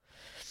tubal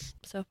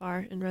so far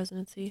in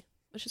residency,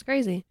 which is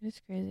crazy. It's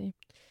crazy.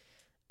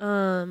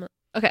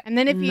 Okay. And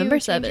then if you Number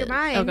change 7. your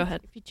mind, Oh, go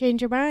ahead. If you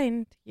change your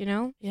mind, pull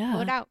it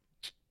Yeah. out.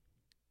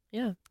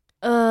 Yeah.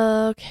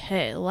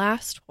 Okay.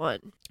 Last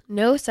one.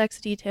 No sex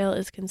detail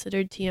is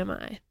considered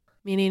TMI,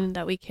 meaning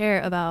that we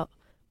care about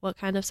what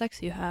kind of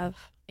sex you have.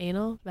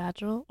 Anal,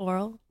 vaginal,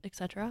 oral,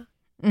 etc.,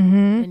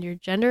 Mm-hmm. and your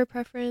gender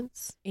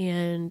preference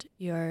and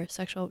your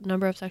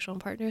number of sexual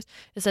partners.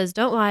 It says,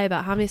 don't lie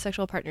about how many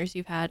sexual partners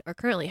you've had or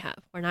currently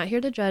have. We're not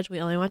here to judge. We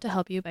only want to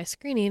help you by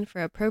screening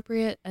for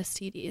appropriate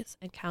STDs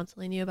and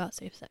counseling you about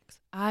safe sex.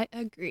 I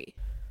agree.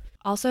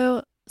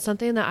 Also,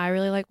 something that I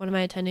really like, one of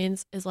my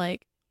attendings is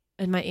like,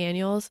 in my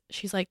annuals,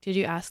 she's like, did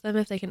you ask them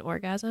if they can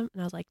orgasm?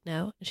 And I was like,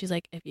 no. And she's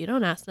like, if you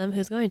don't ask them,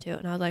 who's going to?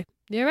 And I was like,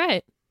 you're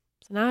right.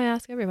 So now I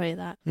ask everybody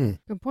that.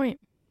 Good point.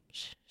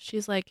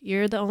 She's like,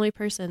 you're the only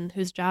person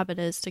whose job it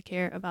is to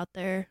care about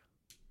their,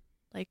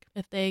 like,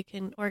 if they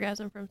can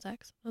orgasm from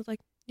sex. I was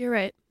like, you're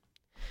right.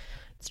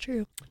 It's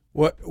true.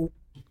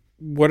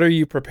 what are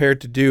you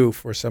prepared to do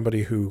for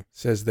somebody who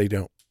says they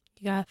don't?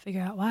 You gotta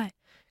figure out why.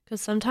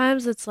 Because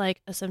sometimes it's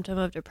like a symptom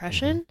of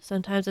depression.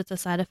 Sometimes it's a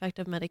side effect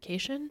of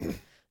medication.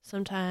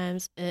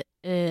 Sometimes it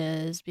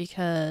is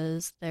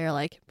because they're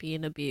like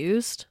being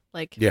abused.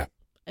 Like, Yeah.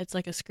 It's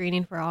like a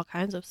screening for all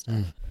kinds of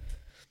stuff.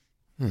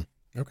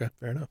 Okay,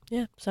 fair enough.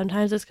 Yeah.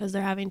 Sometimes it's because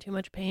they're having too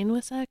much pain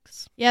with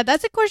sex. Yeah,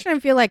 that's a question I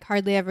feel like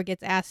hardly ever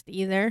gets asked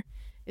either.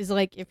 Is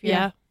like if you're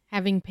Yeah.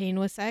 having pain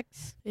with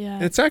sex. Yeah.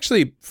 And it's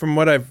actually, from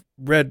what I've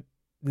read,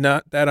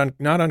 not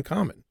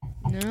uncommon.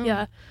 No.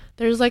 Yeah.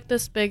 There's like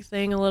this big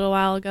thing a little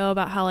while ago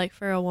about how like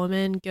for a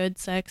woman, good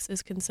sex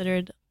is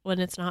considered when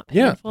it's not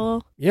Yeah.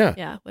 painful. Yeah.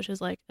 Yeah, which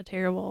is like a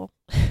terrible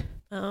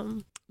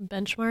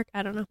benchmark.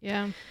 I don't know.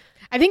 Yeah.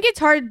 I think it's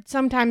hard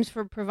sometimes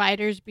for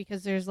providers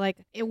because there's like,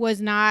 it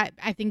was not,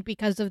 I think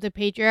because of the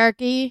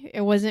patriarchy,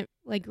 it wasn't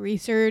like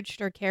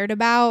researched or cared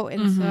about.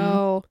 And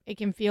so it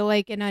can feel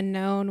like an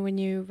unknown when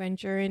you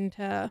venture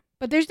into,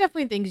 but there's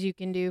definitely things you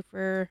can do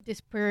for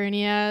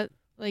dyspareunia.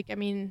 Like, I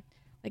mean,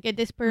 like a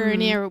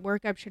dyspareunia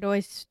workup should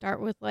always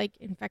start with like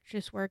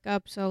infectious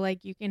workup. So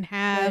like you can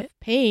have Right.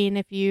 pain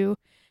if you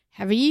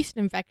have a yeast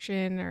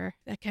infection or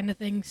that kind of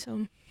thing.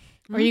 So.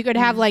 Or you could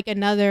have like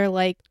another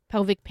like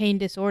pelvic pain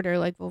disorder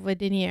like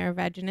vulvodynia or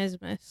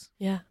vaginismus.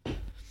 Yeah.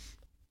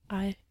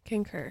 I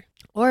concur.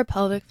 Or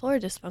pelvic floor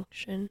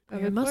dysfunction,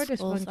 where your Pelvic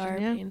floor muscles dysfunction,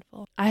 are yeah.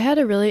 painful. I had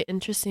a really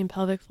interesting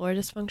pelvic floor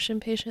dysfunction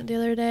patient the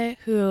other day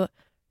who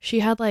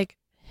she had like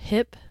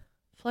hip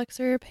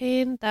flexor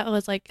pain that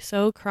was like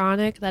so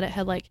chronic that it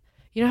had like,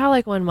 you know how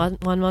like when one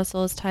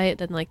muscle is tight,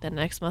 then like the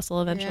next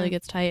muscle eventually Yeah.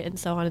 gets tight and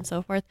so on and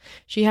so forth.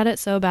 She had it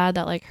so bad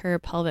that like her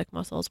pelvic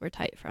muscles were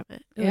tight from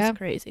it. It Yeah. was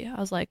crazy. I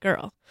was like,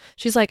 girl.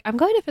 She's like, I'm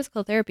going to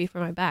physical therapy for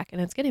my back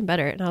and it's getting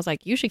better. And I was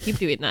like, you should keep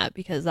doing that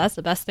because that's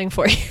the best thing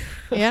for you.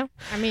 Yeah.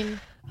 I mean,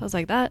 I was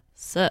like, that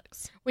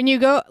sucks. when you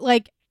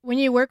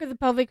work with a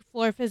pelvic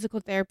floor physical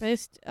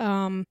therapist,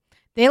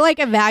 they like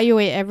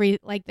evaluate every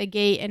like the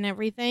gait and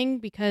everything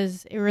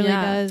because it really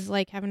Yeah. does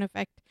like have an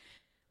effect.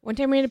 One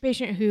time we had a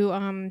patient who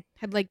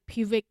had like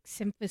pubic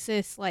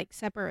symphysis like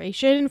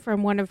separation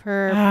from one of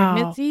her Ow.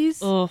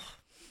 pregnancies Ugh.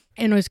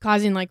 and was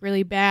causing like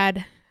really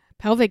bad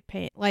pelvic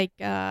pain. Like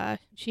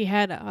she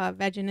had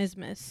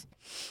vaginismus.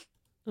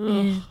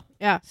 Ugh.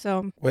 Yeah,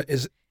 so What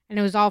is and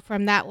it was all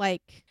from that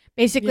like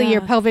basically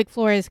your Yeah. pelvic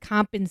floor is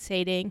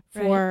compensating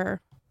Right.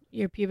 for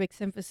your pubic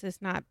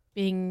symphysis not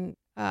being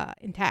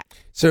intact.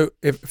 so?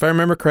 If I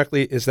remember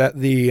correctly, is that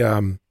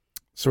the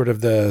sort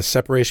of the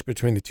separation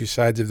between the two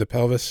sides of the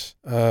pelvis?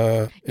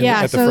 At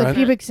Yeah, the so the front.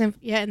 pubic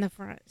in the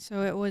front.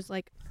 So it was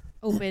like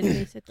open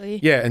basically.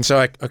 Yeah, and so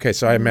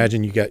I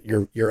imagine you got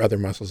your other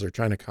muscles are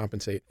trying to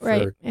compensate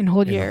Right. for And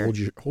hold you know,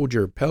 your hold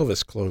your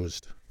pelvis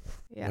closed.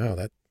 yeah. Wow,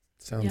 that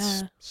sounds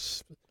Yeah.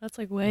 That's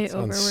like way that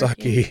sounds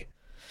overworking. sucky.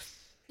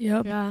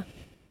 Yep. Yeah.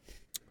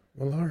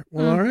 Well,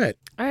 all right.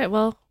 All right.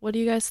 Well, what do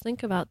you guys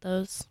think about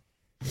those?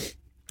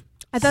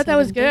 I thought that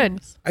was 7 good.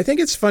 things? I think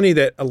it's funny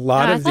that a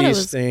lot Yeah, I of thought it these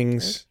was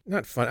things,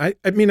 not fun.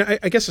 I mean, I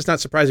guess it's not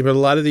surprising, but a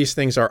lot of these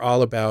things are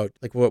all about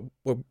like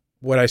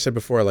what I said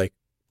before, like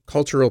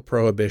cultural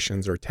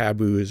prohibitions or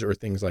taboos or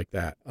things like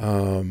that.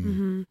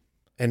 Mm-hmm.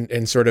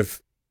 And sort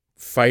of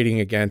fighting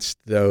against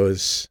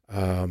those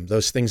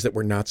things that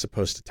we're not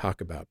supposed to talk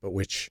about, but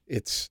which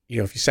it's, you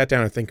know, if you sat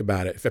down and think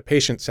about it, if a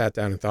patient sat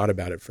down and thought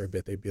about it for a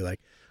bit, they'd be like,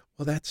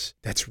 well, that's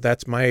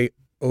my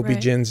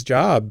OB-GYN's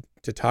job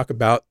to talk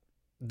about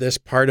this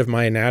part of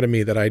my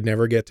anatomy that I'd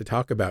never get to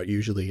talk about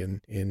usually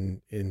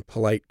in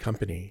polite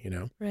company, you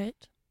know? Right.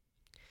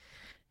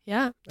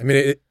 Yeah. I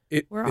mean,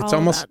 We're it's all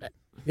almost, about it.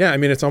 yeah, I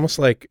mean, it's almost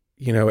like,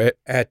 you know,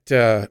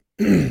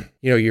 you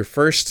know, your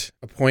first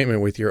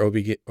appointment with your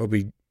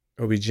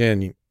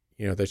OB-GYN, you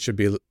that should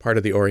be part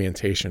of the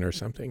orientation or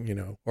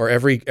something, or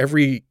every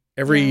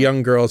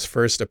young girl's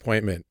first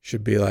appointment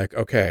should be like,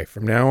 okay,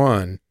 from now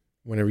on,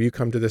 whenever you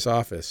come to this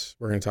office,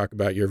 we're going to talk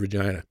about your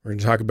vagina. We're going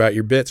to talk about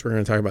your bits. We're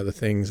going to talk about the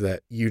things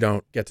that you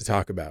don't get to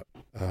talk about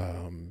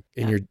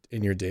in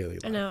your daily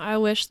life. I know. I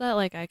wish that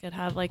I could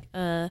have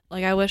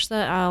I wish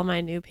that all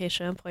my new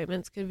patient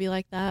appointments could be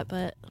like that,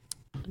 but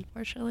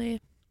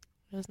unfortunately,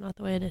 it's not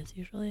the way it is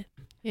usually.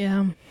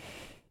 Yeah.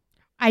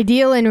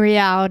 Ideal and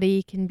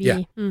reality can be Yeah.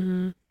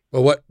 Mm-hmm.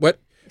 Well, what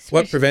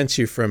especially prevents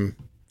you from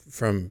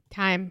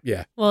time.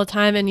 Yeah. Well,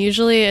 time, and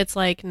usually it's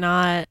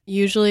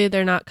usually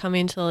they're not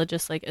coming to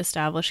just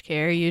established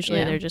care. Usually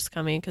Yeah. they're just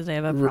coming because they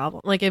have a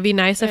problem. It'd be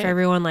nice if Right.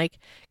 everyone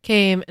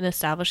came and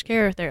established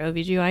care with their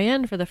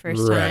OBGYN for the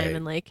first Right. time,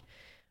 and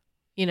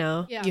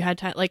Yeah. you had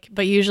time.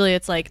 But usually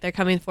it's they're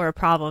coming for a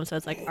problem, so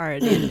it's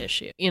already an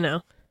issue.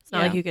 It's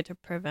not Yeah. you get to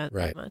prevent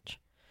Right. that much.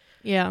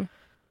 Yeah.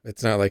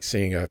 it's not like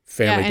seeing a Yeah,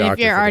 family and doctor. if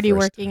you're for the already first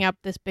working time. up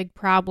this big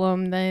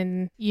problem,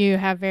 then you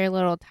have very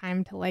little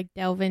time to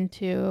delve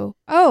into,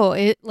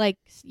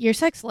 your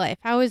sex life.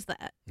 How is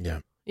that?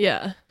 Yeah.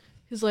 Yeah,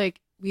 because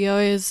we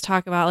always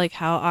talk about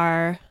how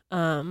our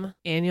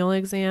annual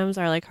exams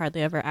are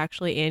hardly ever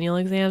actually annual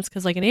exams,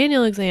 because an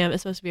annual exam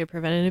is supposed to be a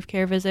preventative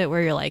care visit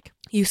where you're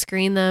you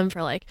screen them for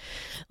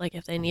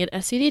if they need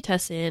STD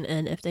testing,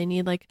 and if they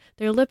need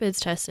their lipids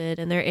tested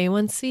and their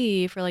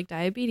A1C for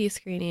diabetes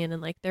screening,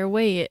 and their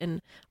weight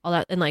and all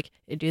that, and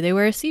do they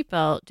wear a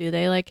seatbelt, do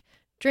they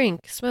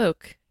drink,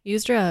 smoke,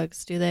 use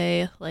drugs, do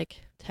they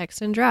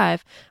text and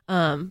drive,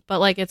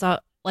 but it's all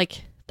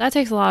that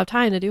takes a lot of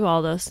time to do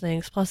all those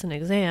things plus an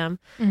exam.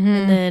 Mm-hmm.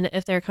 And then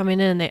if they're coming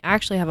in and they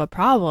actually have a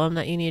problem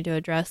that you need to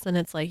address, then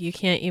it's you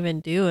can't even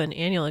do an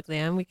annual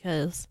exam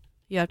because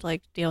you have to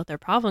deal with their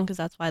problem, because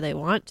that's why they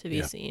want to be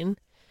Yeah. seen.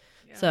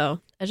 So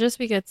it just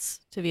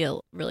gets to be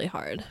really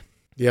hard.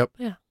 Yep.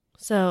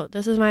 So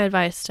this is my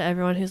advice to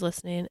everyone who's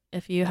listening.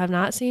 If you have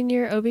not seen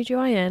your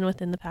OBGYN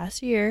within the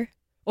past year,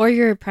 or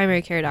your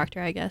primary care doctor,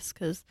 I guess,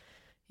 because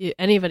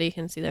anybody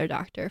can see their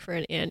doctor for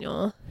an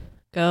annual,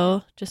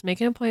 go, just make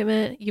an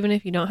appointment, even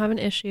if you don't have an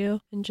issue,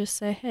 and just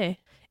say, hey.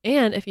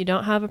 And if you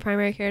don't have a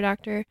primary care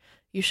doctor,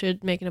 you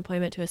should make an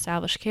appointment to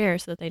establish care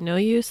so that they know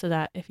you, so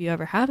that if you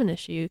ever have an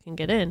issue, you can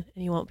get in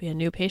and you won't be a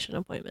new patient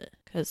appointment.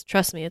 Because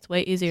trust me, it's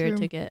way easier True.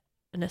 to get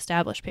an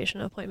established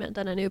patient appointment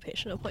than a new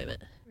patient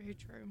appointment, Very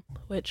true.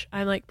 which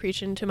I'm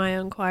preaching to my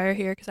own choir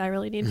here because I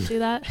really need to do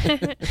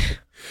that.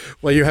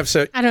 Well, you have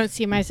I don't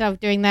see myself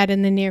doing that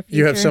in the near future.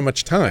 you have so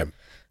much time.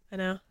 I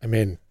know. I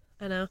mean,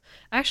 I know.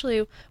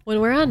 Actually, when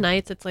we're on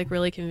nights, it's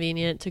really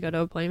convenient to go to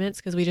appointments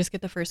because we just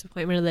get the first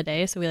appointment of the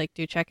day. So we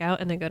do check out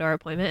and then go to our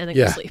appointment and then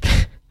Yeah. go sleep.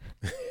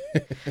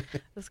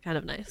 It's kind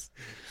of nice.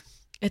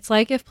 It's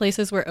if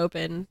places were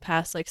open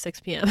past 6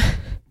 p.m.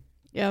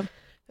 Yeah. It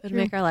would True.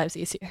 make our lives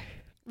easier.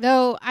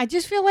 Though I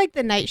just feel like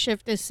the night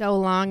shift is so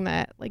long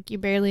that you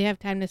barely have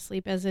time to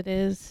sleep as it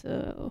is.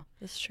 So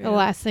That's true. the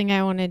last thing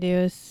I want to do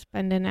is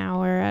spend an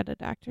hour at a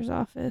doctor's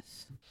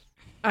office.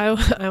 I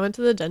went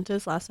to the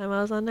dentist last time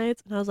I was on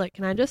nights and I was like,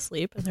 can I just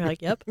sleep? And they're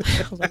like, yep.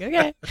 I was like,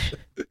 okay.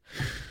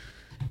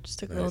 Just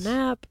took a little Nice.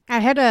 nap. I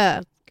had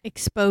a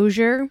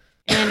exposure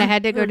and I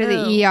had to go Oh, to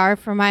the no. ER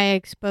for my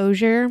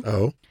exposure.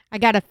 oh, I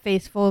got a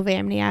face full of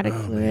amniotic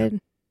Oh,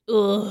 fluid.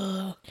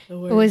 Ugh. It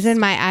was in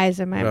my eyes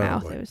and my Oh,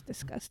 mouth. boy. It was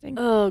disgusting.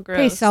 Oh, gross.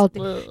 Tastes salty.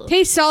 Ugh.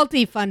 Tastes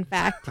salty, fun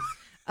fact.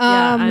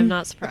 Yeah, I'm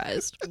not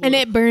surprised. And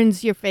Ugh. it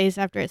burns your face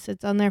after it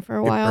sits on there for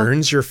a it while.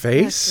 burns your Yes,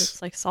 face.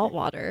 it's like salt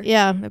water.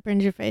 Yeah, it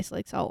burns your face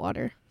like salt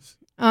water.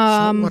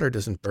 Salt water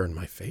doesn't burn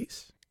my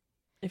face.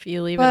 If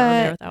you leave it on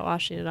there But- without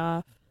washing it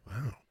off.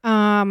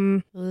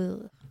 Wow.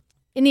 Ugh.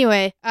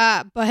 Anyway,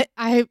 but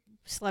I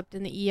slept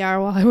in the ER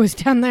while I was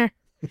down there.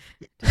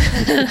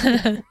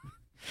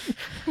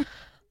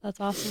 That's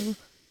awesome.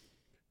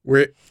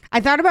 We're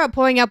I thought about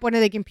pulling up one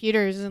of the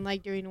computers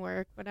and doing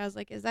work, but I was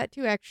like, is that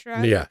too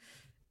extra? yeah.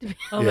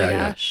 Oh my Yeah,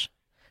 yeah. gosh.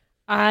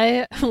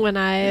 When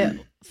I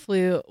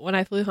flew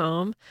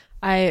home,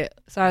 I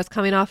was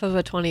coming off of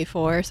a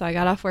 24, so I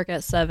got off work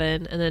at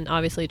 7, and then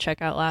obviously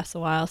checkout lasts a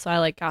while, so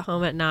I got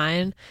home at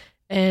 9,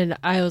 and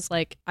I was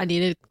like, I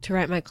needed to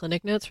write my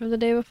clinic notes from the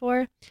day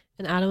before,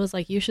 and Adam was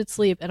like, you should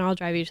sleep and I'll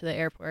drive you to the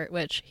airport,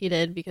 which he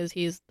did because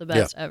he's the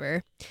best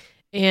ever.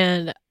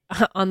 And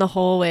on the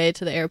whole way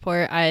to the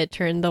airport, I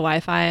turned the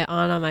Wi-Fi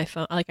on my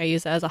phone, I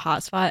used it as a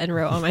hotspot and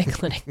wrote all my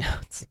clinic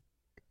notes.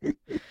 I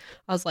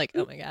was like,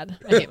 oh my God,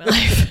 I hate my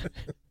life.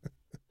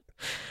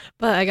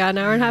 But I got an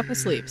hour and a half of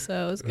sleep,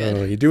 so it was good.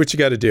 Oh, you do what you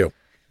got to do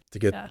to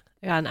get, Yeah,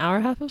 I got an hour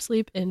and a half of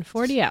sleep in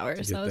 40 to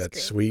hours. get That was that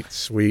great. sweet,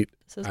 sweet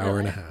This is my hour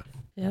and a life. half.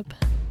 Yep.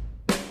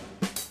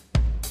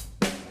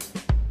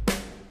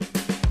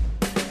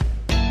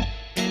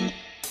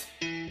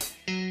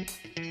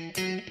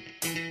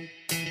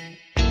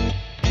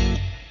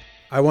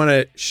 I want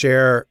to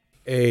share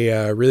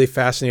a really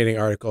fascinating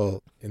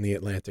article in the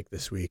Atlantic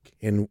this week,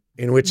 in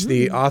which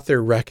the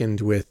author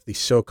reckoned with the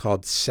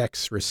so-called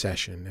sex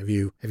recession. Have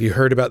you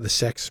heard about the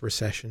sex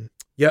recession?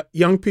 Yeah,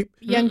 young people.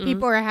 Young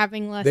people are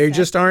having less. They sex.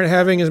 just aren't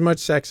having as much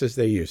sex as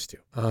they used to.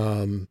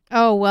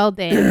 Oh well,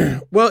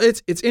 damn. Well,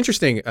 it's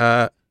interesting.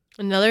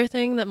 Another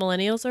thing that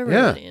millennials are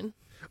Yeah. ruining.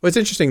 Well, it's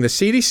interesting. The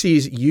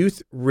CDC's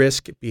Youth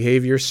Risk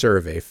Behavior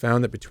Survey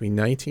found that between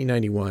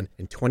 1991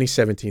 and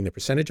 2017, the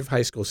percentage of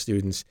high school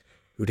students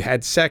who'd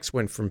had sex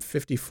went from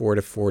 54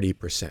 to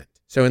 40%.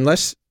 So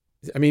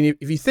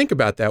if you think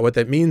about that, what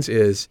that means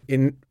is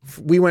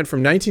we went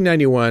from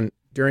 1991,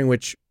 during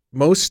which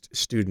most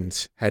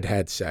students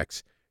had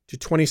sex, to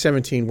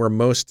 2017, where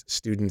most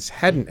students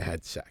hadn't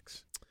had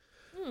sex.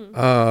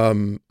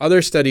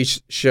 Other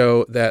studies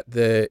show that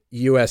the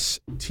U.S.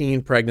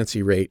 teen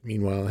pregnancy rate,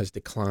 meanwhile, has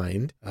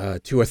declined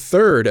to a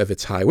third of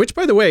its high, which,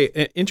 by the way,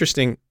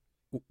 interesting,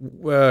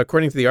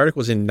 according to the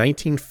article, is in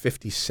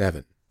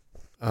 1957.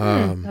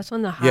 That's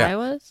when the high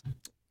was?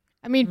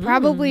 I mean,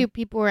 probably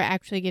people were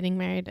actually getting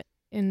married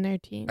in their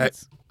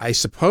teens. I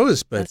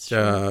suppose, That's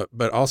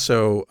but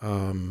also,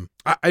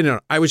 I don't know.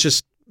 I was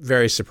just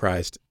very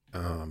surprised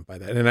by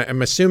that, and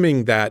I'm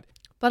assuming that.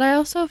 But I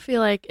also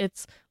feel like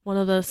it's one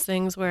of those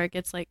things where it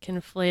gets like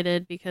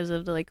conflated because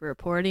of the like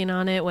reporting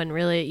on it, when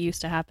really it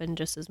used to happen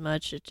just as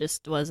much. It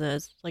just wasn't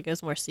as like, it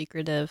was more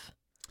secretive.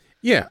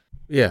 Yeah.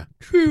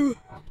 True.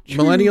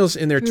 Millennials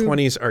in their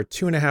 20s are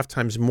 2.5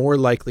 times more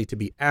likely to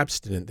be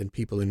abstinent than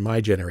people in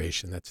my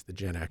generation. That's the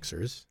Gen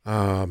Xers.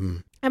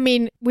 I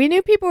mean, we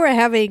knew people were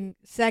having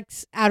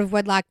sex out of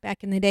wedlock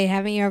back in the day.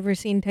 Haven't you ever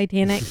seen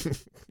Titanic?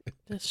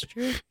 That's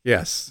true.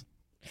 Yes.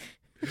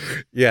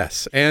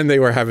 Yes, and they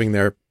were having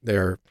their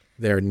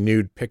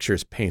nude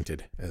pictures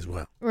painted as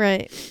well.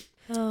 Right.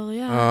 Oh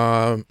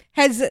yeah.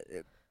 Has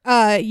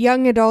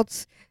young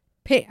adults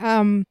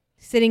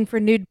sitting for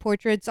nude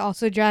portraits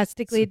also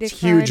drastically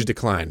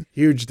declined?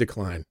 Huge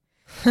decline.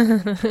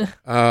 There's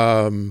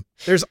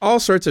all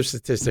sorts of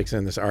statistics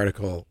in this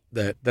article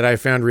that I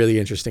found really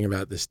interesting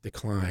about this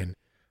decline.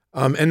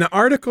 And the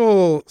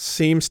article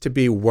seems to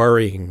be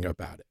worrying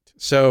about it.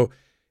 So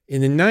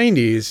in the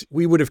 90s,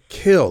 we would have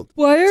killed.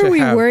 Why are we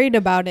worried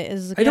about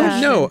it? I don't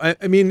know.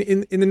 I mean,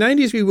 in the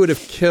 90s, we would have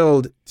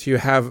killed to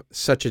have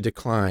such a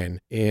decline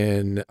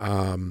in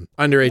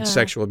underage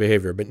sexual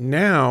behavior. But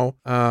now,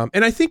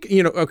 and I think,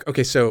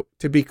 okay, so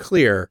to be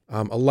clear,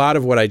 a lot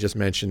of what I just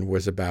mentioned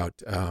was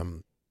about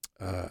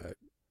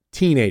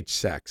teenage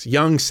sex,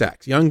 young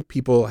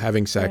people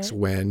having sex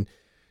when,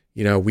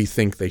 we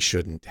think they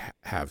shouldn't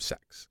have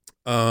sex.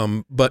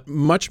 But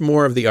much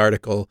more of the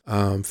article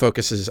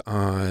focuses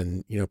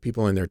on,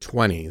 people in their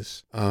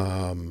 20s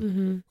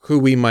who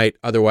we might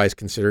otherwise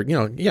consider,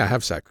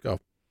 have sex, go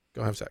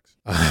have sex.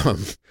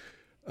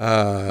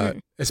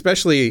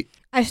 Especially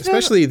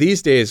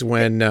these days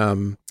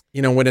when,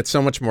 when it's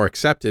so much more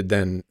accepted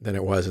than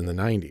it was in the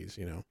 90s,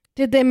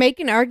 Did they make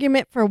an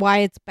argument for why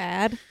it's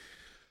bad?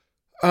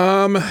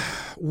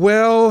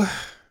 Well,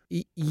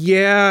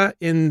 yeah,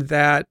 in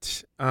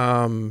that,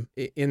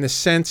 in the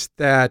sense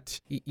that,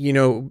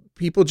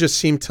 people just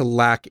seem to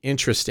lack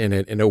interest in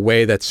it in a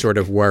way that's sort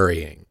of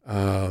worrying,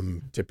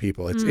 to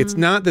people.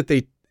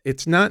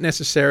 It's not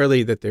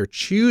necessarily that they're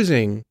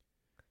choosing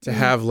to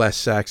have less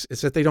sex.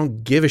 It's that they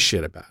don't give a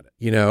shit about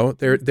it.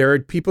 There are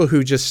people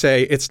who just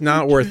say it's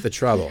not worth the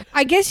trouble.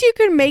 I guess you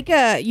could make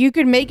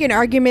an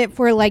argument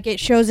for like it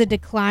shows a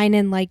decline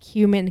in like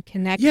human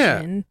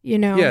connection.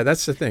 Yeah,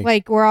 that's the thing.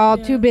 Like we're all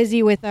too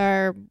busy with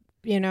our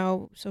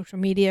social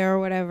media or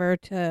whatever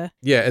to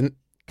and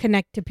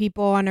connect to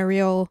people on a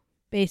real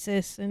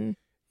basis, and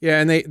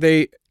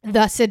they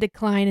thus a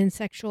decline in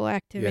sexual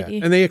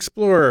activity. And they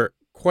explore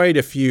quite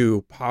a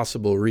few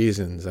possible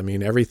reasons. I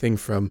mean, everything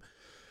from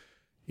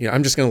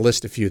I'm just going to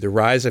list a few: the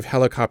rise of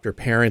helicopter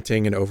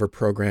parenting and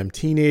overprogrammed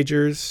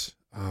teenagers,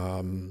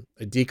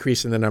 a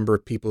decrease in the number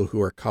of people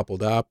who are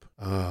coupled up.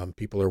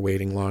 People are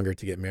waiting longer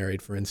to get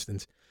married, for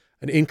instance.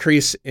 An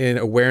increase in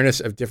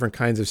awareness of different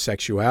kinds of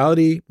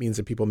sexuality means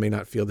that people may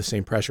not feel the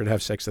same pressure to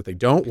have sex that they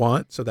don't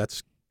want. So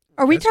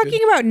Are we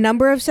talking about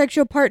number of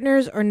sexual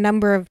partners or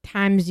number of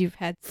times you've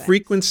had sex?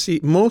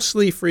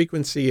 Mostly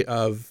frequency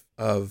of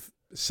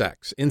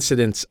sex,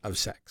 incidents of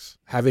sex,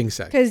 having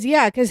sex.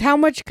 Because how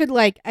much could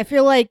I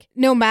feel like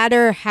no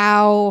matter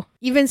how,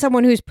 even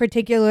someone who's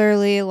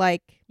particularly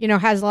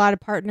has a lot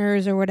of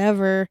partners or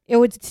whatever, it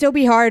would still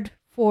be hard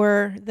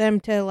for them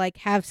to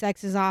have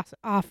sex as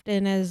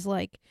often as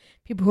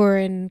people who are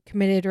in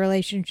committed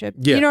relationships.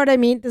 Yeah. You know what I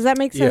mean? Does that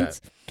make sense?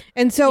 Yeah.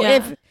 And so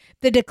if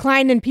the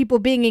decline in people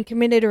being in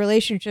committed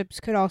relationships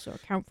could also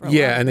account for a lot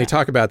of they that.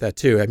 talk about that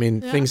too. I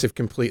mean, things have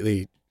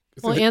completely...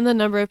 Well, and the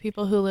number of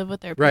people who live with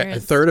their parents. Right, a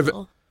third of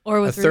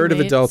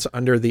roommates. adults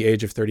under the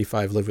age of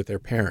 35 live with their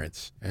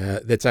parents.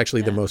 That's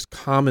actually the most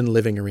common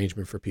living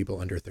arrangement for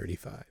people under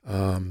 35.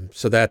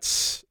 So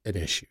that's an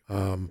issue.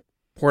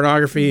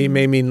 Pornography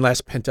may mean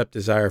less pent-up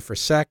desire for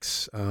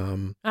sex.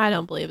 I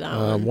don't believe that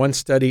one. One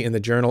study in the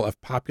Journal of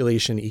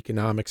Population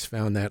Economics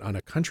found that on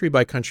a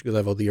country-by-country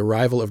level, the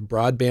arrival of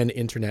broadband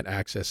internet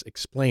access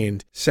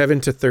explained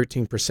 7 to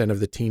 13% of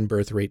the teen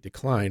birth rate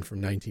decline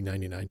from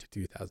 1999 to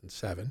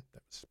 2007.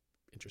 That was an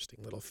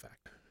interesting little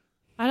fact.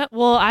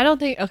 I don't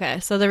think, okay,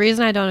 so the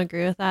reason I don't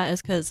agree with that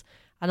is because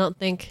I don't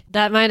think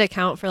that might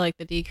account for like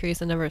the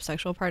decrease in number of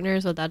sexual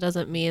partners, but that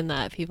doesn't mean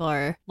that people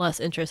are less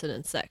interested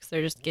in sex.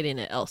 They're just getting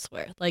it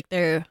elsewhere. Like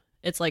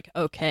it's like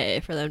okay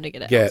for them to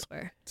get it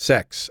elsewhere.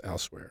 Sex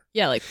elsewhere.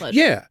 Yeah, like pleasure.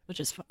 Yeah. Which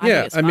is,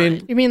 Yeah, I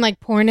mean, You mean like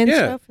porn and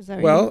Yeah. stuff? Is that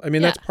what you mean? Well, I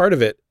mean, that's part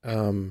of it.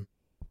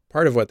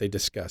 Part of what they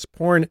discuss.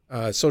 Porn,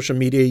 social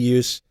media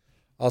use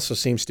also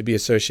seems to be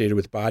associated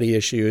with body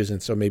issues,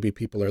 and so maybe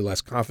people are less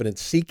confident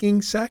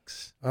seeking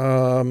sex.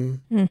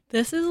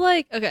 this is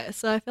like, okay,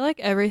 so I feel like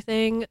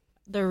everything,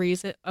 the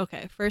reason,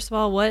 okay, first of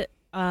all, what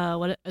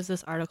is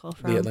this article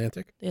from? The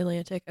Atlantic. The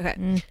Atlantic. Okay.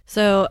 Mm.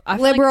 So I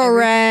feel like Liberal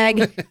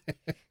rag.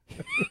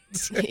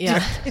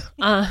 yeah.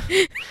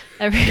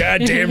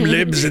 Goddamn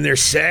libs and their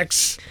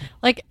sex.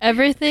 Like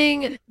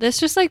everything, this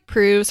just like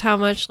proves how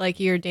much like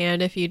you're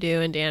damned if you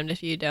do and damned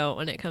if you don't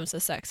when it comes to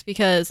sex,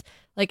 because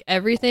like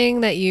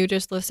everything that you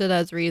just listed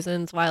as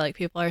reasons why like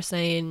people are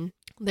saying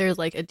there's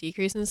like a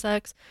decrease in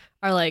sex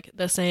are like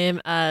the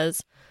same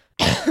as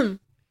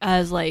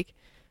as like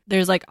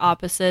there's like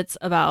opposites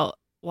about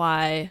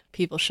why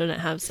people shouldn't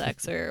have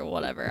sex or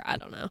whatever. I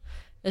don't know.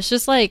 It's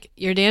just like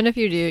you're damned if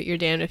you do, you're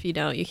damned if you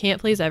don't. You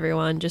can't please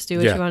everyone. Just do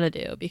what you want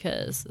to do,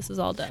 because this is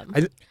all dumb.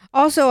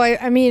 Also,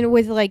 I mean,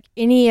 with like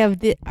any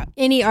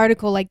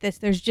article like this,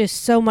 there's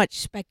just so much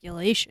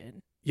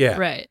speculation Yeah.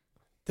 Right.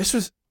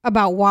 This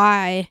about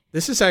why.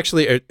 is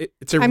actually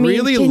it's a I mean,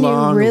 really can you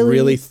long, really-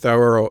 really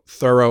thorough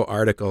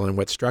article, and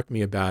what struck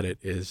me about it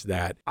is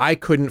that I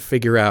couldn't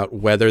figure out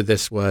whether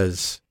this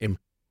was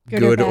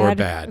good or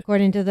bad.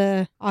 according to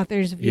the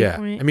author's Yeah,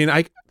 viewpoint. I mean,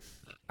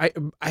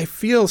 I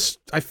feel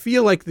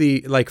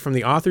like from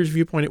the author's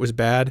viewpoint it was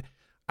bad.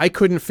 I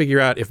couldn't figure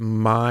out if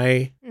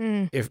my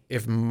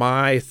if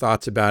my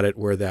thoughts about it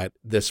were that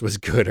this was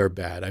good or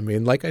bad. I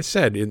mean, like I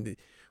said,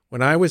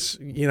 when I was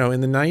in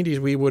the 90s,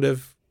 we would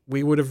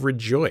have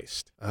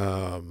rejoiced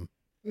to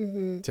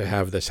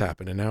have this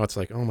happen, and now it's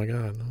like, oh my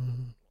god.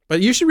 But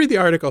you should read the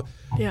article.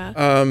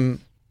 Yeah.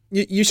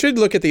 You should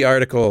look at the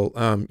article,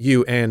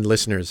 you and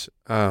listeners,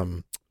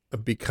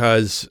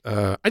 because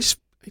I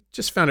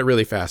just found it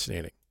really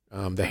fascinating.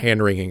 The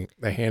hand wringing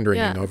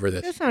over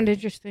this. That sounds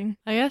interesting.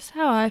 I guess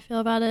how I feel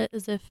about it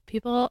is if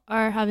people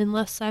are having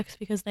less sex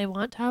because they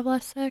want to have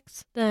less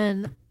sex,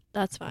 then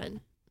that's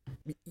fine.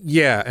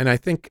 Yeah, and I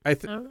think I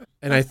don't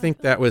know. I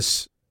think that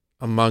was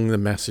among the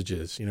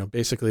messages.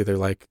 Basically they're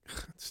like,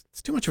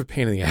 it's too much of a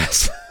pain in the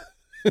ass.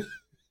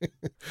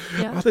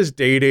 Yeah. All this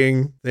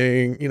dating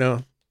thing,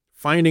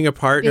 finding a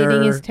partner.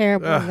 Dating is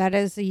terrible. Ugh. That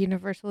is the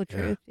universal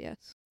truth.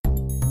 Yes.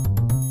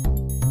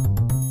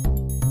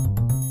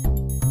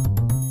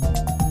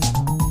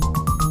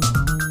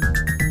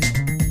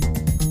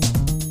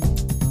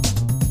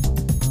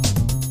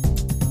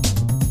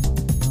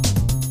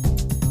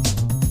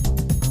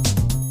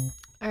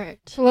 All right.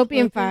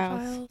 Fallopian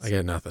Files. I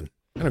got nothing.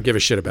 I don't give a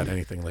shit about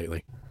anything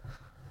lately.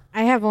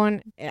 I have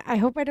one. I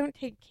hope I don't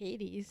take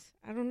Katie's.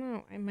 I don't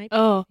know. I might.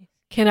 Oh,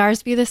 can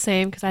ours be the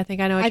same? Because I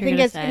think I know what I you're think going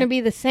to it's say. going to be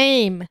the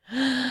same.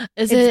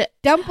 Is It's it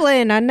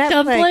Dumplin' on Netflix.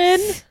 Dumplin'?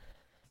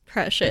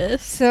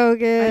 Precious. So Ours could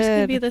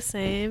good. be the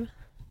same.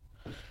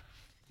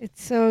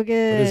 It's so What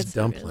good. is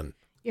dumpling?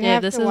 You Dave,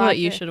 have this to is what watch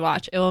you it. should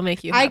watch. It will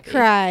make you I happy.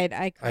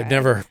 cried. I've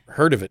never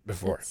heard of it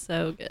before. It's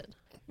so good.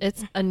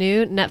 It's a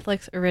new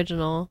Netflix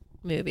original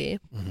movie.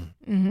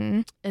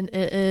 Mm-hmm. And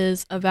it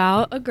is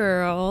about a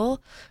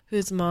girl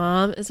whose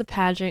mom is a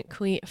pageant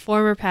queen,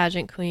 former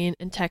pageant queen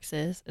in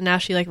Texas, and now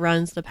she like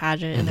runs the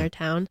pageant in their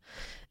town.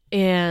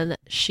 And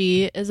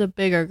she is a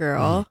bigger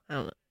girl, I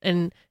don't know,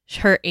 and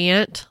her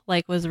aunt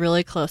like was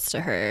really close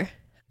to her.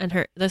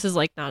 And this is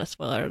like not a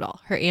spoiler at all.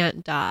 Her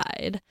aunt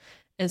died,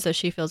 and so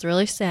she feels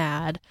really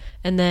sad.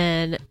 And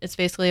then it's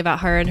basically about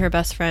her and her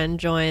best friend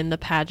join the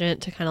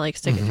pageant to kind of like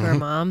stick it to her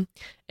mom.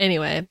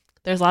 Anyway.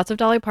 There's lots of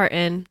Dolly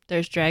Parton.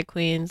 There's drag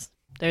queens.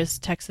 There's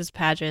Texas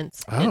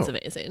pageants. Oh. It's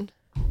amazing.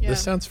 Yeah.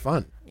 This sounds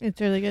fun. It's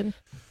really good.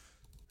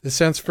 This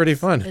sounds pretty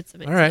fun. It's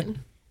amazing. All right.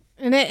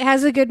 And it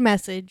has a good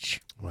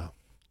message. Well,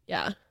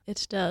 Yeah,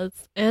 it does.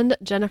 And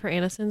Jennifer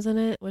Aniston's in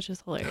it, which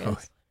is hilarious. Oh.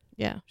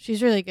 Yeah.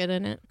 She's really good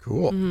in it.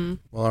 cool. Mhm.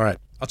 Well, all right.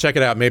 I'll check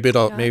it out. Maybe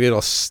Yeah.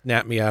 it'll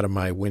snap me out of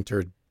my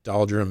winter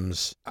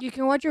doldrums. You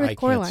can watch it I with can't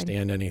Coraline.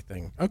 stand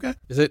anything. Okay.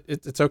 Is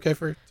it's okay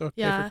for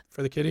Yeah.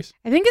 for the kiddies?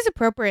 I think it's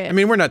appropriate. I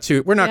mean, we're not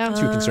too Yeah.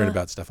 concerned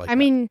about stuff like I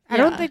mean, I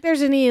don't Yeah. think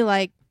there's any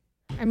like.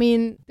 I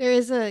mean, there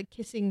is a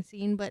kissing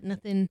scene, but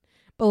nothing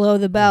below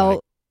the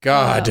belt.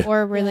 that. God.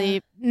 or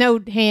really no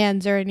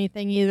hands or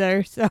anything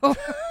either. So,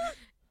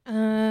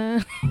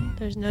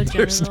 There's no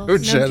genitals. There's no no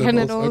genitals.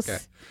 genitals. Okay.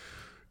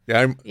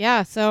 Yeah.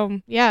 Yeah. So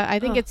yeah, I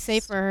think Oh, it's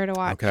safe for her to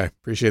watch. Okay.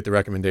 Appreciate the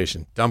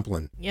recommendation.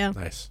 Dumpling. Yeah,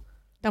 Nice.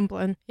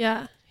 dumpling.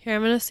 Yeah. Here,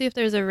 I'm going to see if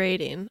there's a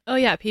rating. Oh,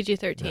 yeah,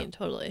 PG-13.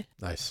 Totally.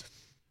 Nice.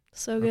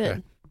 So good.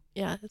 Okay.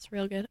 Yeah, it's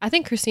real good. I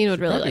think Christine would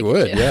really like Probably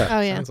would. it too. Yeah.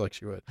 Oh, yeah. Sounds like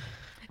she would.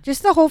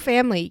 Just the whole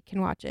family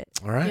can watch it.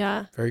 All right.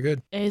 Yeah. Very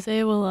good. Aze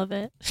will love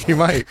it. You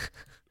might.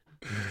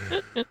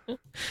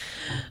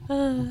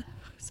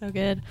 So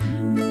good.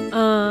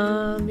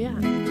 Yeah.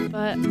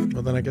 But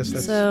Well, then I guess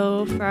that's.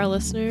 so for our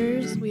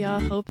listeners, we all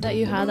hope that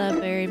you had a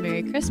very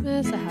Merry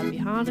Christmas, a Happy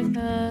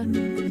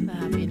Hanukkah, a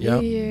Happy New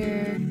Yep.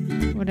 Year,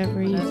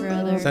 Whatever you whatever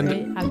other Send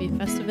great Happy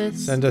Festivus.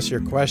 Send us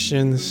your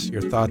questions,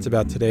 your thoughts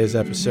about today's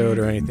episode,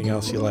 or anything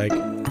else you like.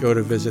 Go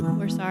to visit.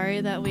 We're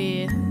sorry that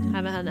we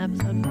haven't had an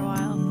episode for a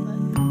while,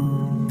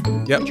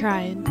 but Yep. we're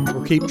trying.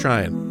 We'll keep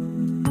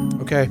trying.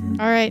 Okay.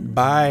 All right.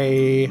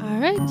 Bye. All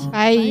right.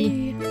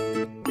 Bye. Bye.